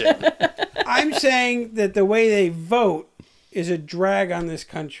region. I'm saying that the way they vote is a drag on this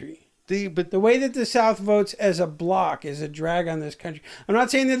country. But The way that the South votes as a bloc is a drag on this country. I'm not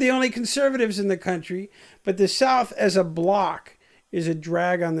saying they're the only conservatives in the country, but the South as a bloc is a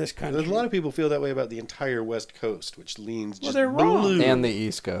drag on this country. a lot of people feel that way about the entire West Coast, which leans just they're wrong. blue. And the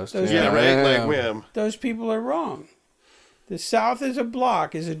East Coast. Those- yeah, right. Like whim. Those people are wrong. The South as a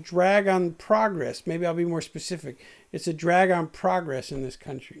bloc is a drag on progress. Maybe I'll be more specific. It's a drag on progress in this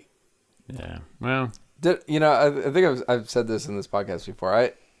country. Yeah. Well, I think I've said this in this podcast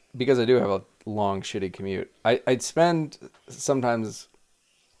before. Because I do have a long, shitty commute. I'd spend sometimes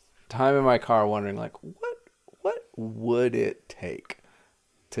time in my car wondering, like, what would it take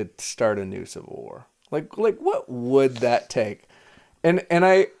to start a new civil war? Like what would that take? And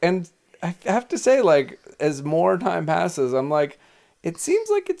I have to say, like, as more time passes, I'm like, it seems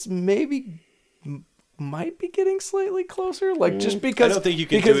like it's might be getting slightly closer. Like, just because I don't think you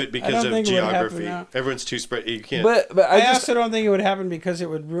can do it I because don't of think it would happen geography. now. Everyone's too spread. You can't. But I also don't think it would happen because it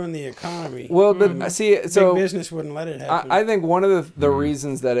would ruin the economy. well, but see, so Big business wouldn't let it happen. I think one of the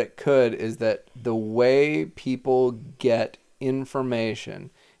reasons that it could is that the way people get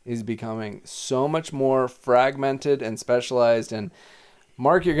information is becoming so much more fragmented and specialized. And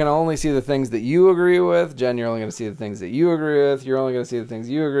Mark, you're going to only see the things that you agree with. Jen, you're only going to see the things that you agree with. You're only going to see the things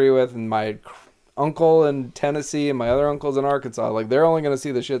you agree with. And my uncle in Tennessee and my other uncles in Arkansas, like, they're only going to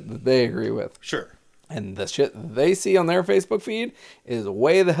see the shit that they agree with. Sure. And the shit that they see on their Facebook feed is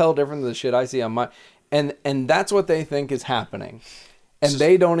way the hell different than the shit I see on my... And that's what they think is happening. And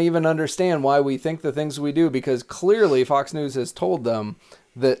they don't even understand why we think the things we do, because clearly Fox News has told them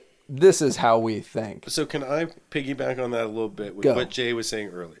that this is how we think. So can I piggyback on that a little bit with Go. what Jay was saying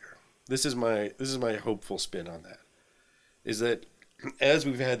earlier? This is my hopeful spin on that. Is that as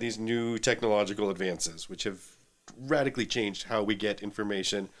we've had these new technological advances, which have radically changed how we get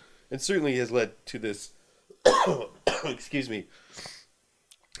information, and certainly has led to this, excuse me,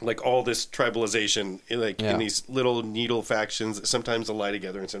 like all this tribalization, like in these little needle factions that sometimes lie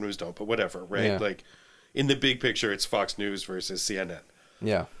together and sometimes don't, but whatever, right? Yeah. Like in the big picture, it's Fox News versus CNN.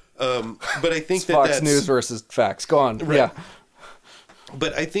 Yeah. But I think Fox that's News versus facts. Go on. Right. Yeah.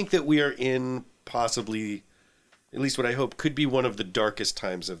 But I think that we are in possibly, at least what I hope, could be one of the darkest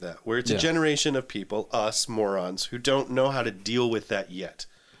times of that, where it's a generation of people, us morons, who don't know how to deal with that yet.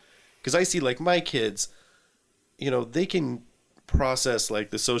 Because I see, like, my kids, they can process, like,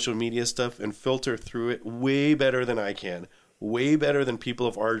 the social media stuff and filter through it way better than I can, way better than people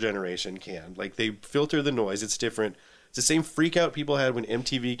of our generation can. Like, they filter the noise. It's different. It's the same freak out people had when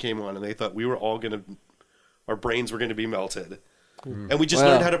MTV came on and they thought we were all our brains were going to be melted. And we just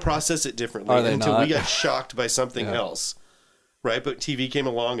learned how to process it differently until we got shocked by something else. Right? But TV came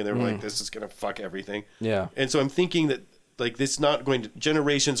along and they were like, this is going to fuck everything. Yeah. And so I'm thinking that, like,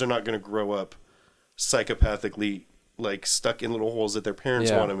 generations are not going to grow up psychopathically, like, stuck in little holes that their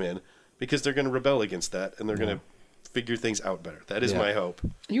parents want them in, because they're going to rebel against that and they're going to figure things out better. That is my hope.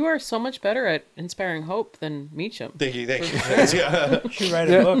 You are so much better at inspiring hope than Meacham. Thank you. You should write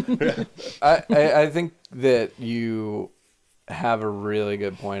a book. I think that you have a really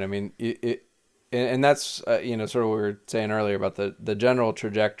good point. I mean, and that's sort of what we were saying earlier about the general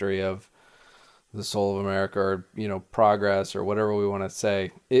trajectory of the soul of America, or progress, or whatever we want to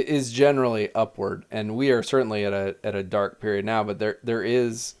say, it is generally upward. And we are certainly at a dark period now, but there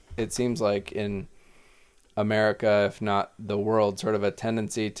is, it seems like, in America, if not the world, sort of a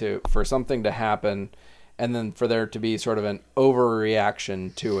tendency for something to happen and then for there to be sort of an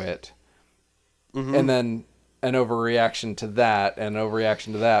overreaction to it, and then an overreaction to that and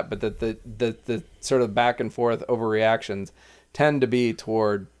overreaction to that, but that the sort of back and forth overreactions tend to be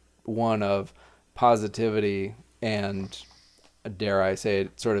toward one of positivity and, dare I say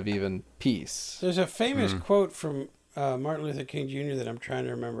it, sort of even peace. There's a famous quote from Martin Luther King Jr. that I'm trying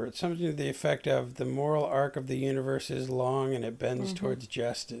to remember. It's something to the effect of, "The moral arc of the universe is long and it bends towards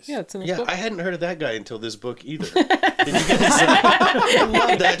justice." Yeah, it's in the book. I hadn't heard of that guy until this book either. Did you guys? I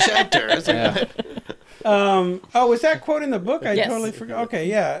love that chapter. I was like, Was that quote in the book? I Yes. totally forgot. Okay,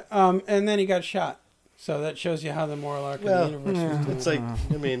 yeah. And then he got shot. So that shows you how the moral arc of the universe is. it's like,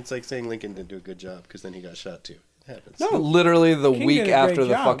 it's like saying Lincoln didn't do a good job because then he got shot too. It happens. No, Literally the King week did a great after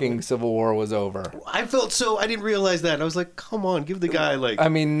the job, fucking but- Civil War was over. I felt I didn't realize that. I was like, come on, give the guy I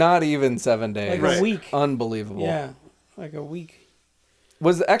mean, not even 7 days. Like a week. Unbelievable. Yeah, like a week.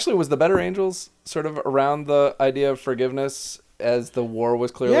 Was the Better Angels sort of around the idea of forgiveness as the war was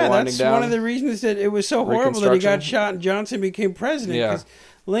clearly winding that's down? one of the reasons that it was so horrible that he got Reconstruction? shot and Johnson became president. Yeah. Because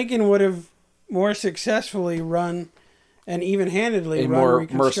Lincoln would have more successfly run and even-handedly a run more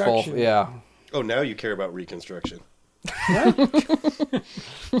Reconstruction. merciful, yeah. Oh, now you care about Reconstruction. Well, I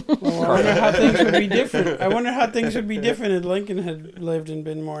wonder how things would be different. I wonder how things would be different if Lincoln had lived and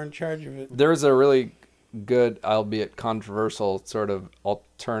been more in charge of it. There's a really good, albeit controversial, sort of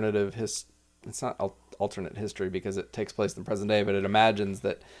alternative it's not alternate history because it takes place in the present day, but it imagines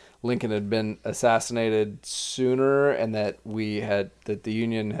that Lincoln had been assassinated sooner and that that the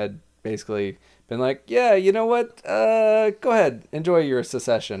Union had basically been like, yeah, you know what? Go ahead, enjoy your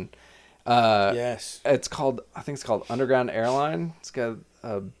secession. Yes. I think it's called Underground Airline. It's got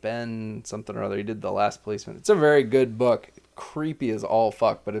Ben something or other. He did The Last Policeman. It's a very good book. Creepy as all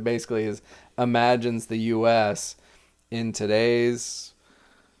fuck, but it basically imagines the U.S. in today's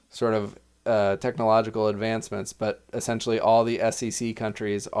sort of technological advancements, but essentially all the SEC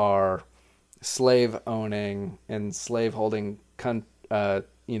countries are slave owning and slave holding a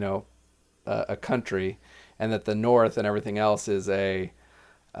country, and that the North and everything else is a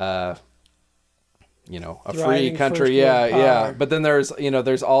free Thriving country. first Yeah, world yeah. power. But then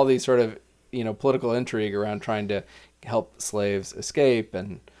there's all these sort of, political intrigue around trying to help slaves escape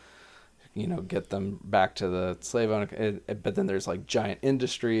and, get them back to the slave owner. But then there's like giant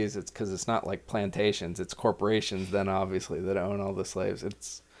industries. It's because it's not like plantations. It's corporations then obviously that own all the slaves.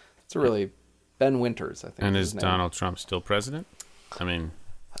 It's a really Ben Winters, I think. And is is his name. Donald Trump still president? I mean,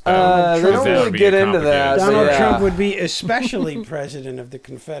 They Trump- don't that really would be get a into that. complicated- Donald yeah. Trump would be especially president of the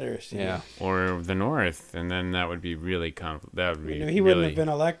Confederacy. Yeah. or the North, and then that would be really that would be. He wouldn't have been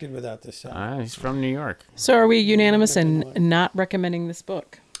elected without the South. He's from New York. So are we unanimous in not recommending this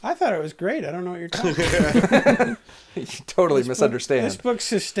book? I thought it was great. I don't know what you're talking about. You totally This misunderstand. book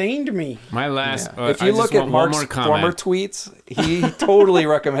sustained me. My last. Yeah. If I you just look at want one Mark's more former comment. tweets, he totally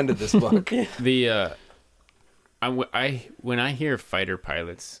recommended this book. The when I hear fighter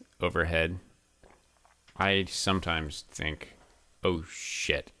pilots overhead, I sometimes think, "Oh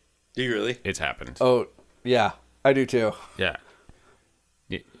shit, Do you really? it's happened." Oh, yeah, I do too. Yeah.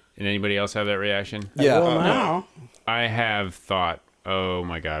 And anybody else have that reaction? Yeah. Well, now. I have thought, "Oh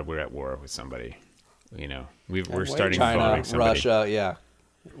my God, we're at war with somebody." We're wait, starting China, voting somebody. Russia, yeah.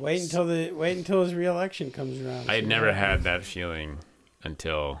 Wait until his reelection comes around. I had never had that feeling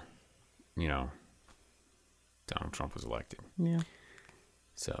until, Donald Trump was elected. Yeah.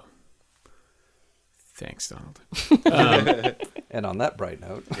 So, thanks, Donald. And on that bright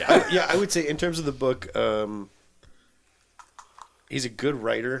note, I would say in terms of the book, he's a good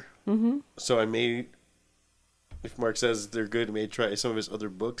writer. Mm-hmm. So I may, if Mark says they're good, I may try some of his other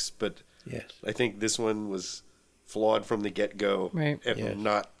books. But Yes. I think this one was flawed from the get-go, Right. and Yes.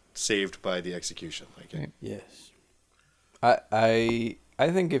 not saved by the execution. Right. Yes. I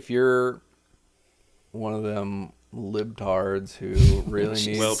think if you're one of them libtards who really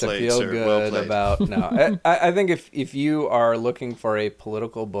needs Well to played, feel sir. Well good played. about I think if you are looking for a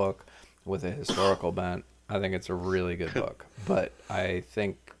political book with a historical bent, I think it's a really good book. But I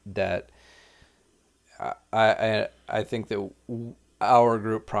think that I think that our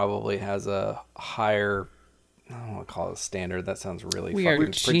group probably has a higher, I don't want to call it a standard. That sounds really We are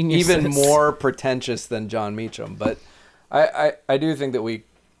fucking geniuses. even more pretentious than John Meacham. But I do think that we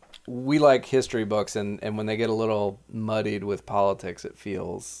like history books, and when they get a little muddied with politics, it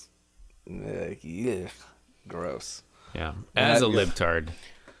feels gross. Yeah. As a libtard,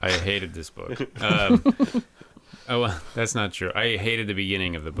 I hated this book. Well, that's not true. I hated the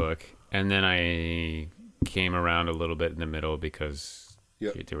beginning of the book, and then I came around a little bit in the middle because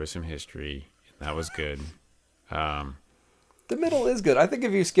there was some history, and that was good. The middle is good. I think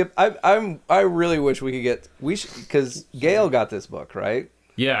if you skip, I really wish we could get because Gail got this book, right?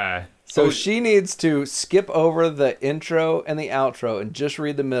 Yeah. So she needs to skip over the intro and the outro and just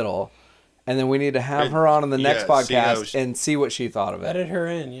read the middle, and then we need to have her on in the next see how podcast and see what she thought of it. Edit her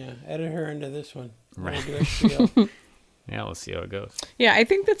in, yeah. Edit her into this one. Right. We'll do a spiel. Yeah, we'll see how it goes. Yeah, I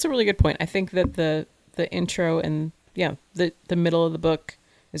think that's a really good point. I think that the intro and the middle of the book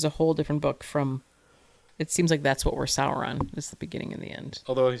is a whole different book from. It seems like that's what we're sour on. Is the beginning and the end.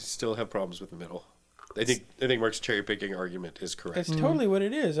 Although I still have problems with the middle. I think Mark's cherry picking argument is correct. That's totally what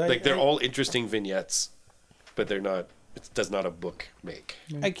it is. They're all interesting vignettes, but they're not. It does not a book make.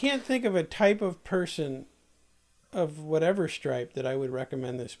 I can't think of a type of person of whatever stripe that I would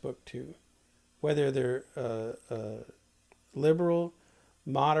recommend this book to, whether they're liberal,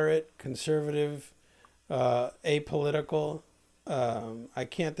 moderate, conservative, apolitical. I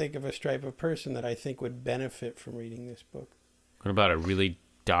can't think of a stripe of person that I think would benefit from reading this book. What about a really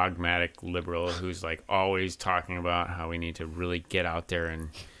dogmatic liberal who's like always talking about how we need to really get out there and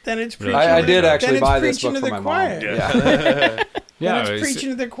Then it's Really? preaching. I to did the- actually then it's buy this preaching book to for the my choir. mom. Yeah. Then yeah, it's it's- preaching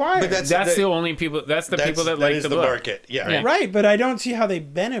to the choir. But that's the only people. That's the people that like is the the book. market. Yeah. Yeah. right, but I don't see how they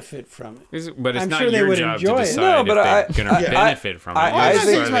benefit from it. But it's I'm not sure they your would job to enjoy it. decide No, but if they're going to benefit from it. I Well, I'm not think-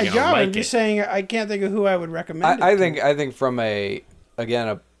 saying Or it's are my they gonna job. like I'm just it? saying I can't think of who I would recommend. I it to. think from a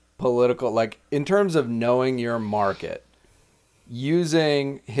political, like in terms of knowing your market,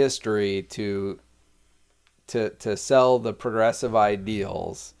 using history to sell the progressive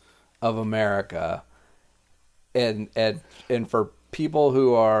ideals of America, and for people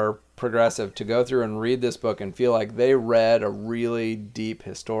who are progressive to go through and read this book and feel like they read a really deep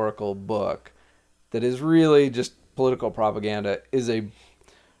historical book that is really just political propaganda is a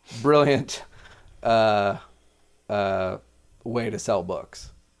brilliant way to sell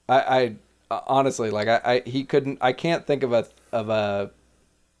books. I honestly, like, I can't think of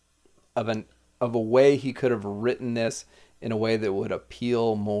a way he could have written this in a way that would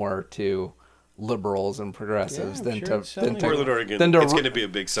appeal more to liberals and progressives Yeah, than I'm sure to it's selling. Portland, Oregon. Then to- It's going to be a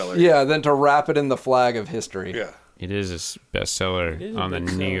big seller. than to wrap it in the flag of history. Yeah. It is a bestseller It is a on the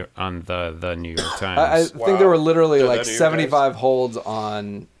big New seller. on the New York I Times. think there were literally Yeah, like that New York 75 holds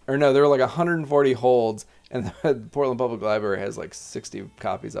on, or no, there were like 140 holds, and the Portland Public Library has like 60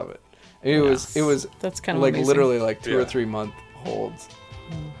 copies of it. It was That's kind of like amazing. literally like 2 or Yeah. 3 month holds.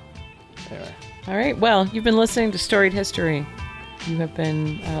 Anyway, All right. Well, you've been listening to Storied History. You have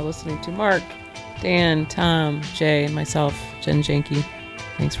been listening to Mark, Dan, Tom, Jay, and myself, Jen Janke.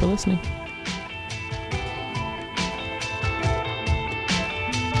 Thanks for listening.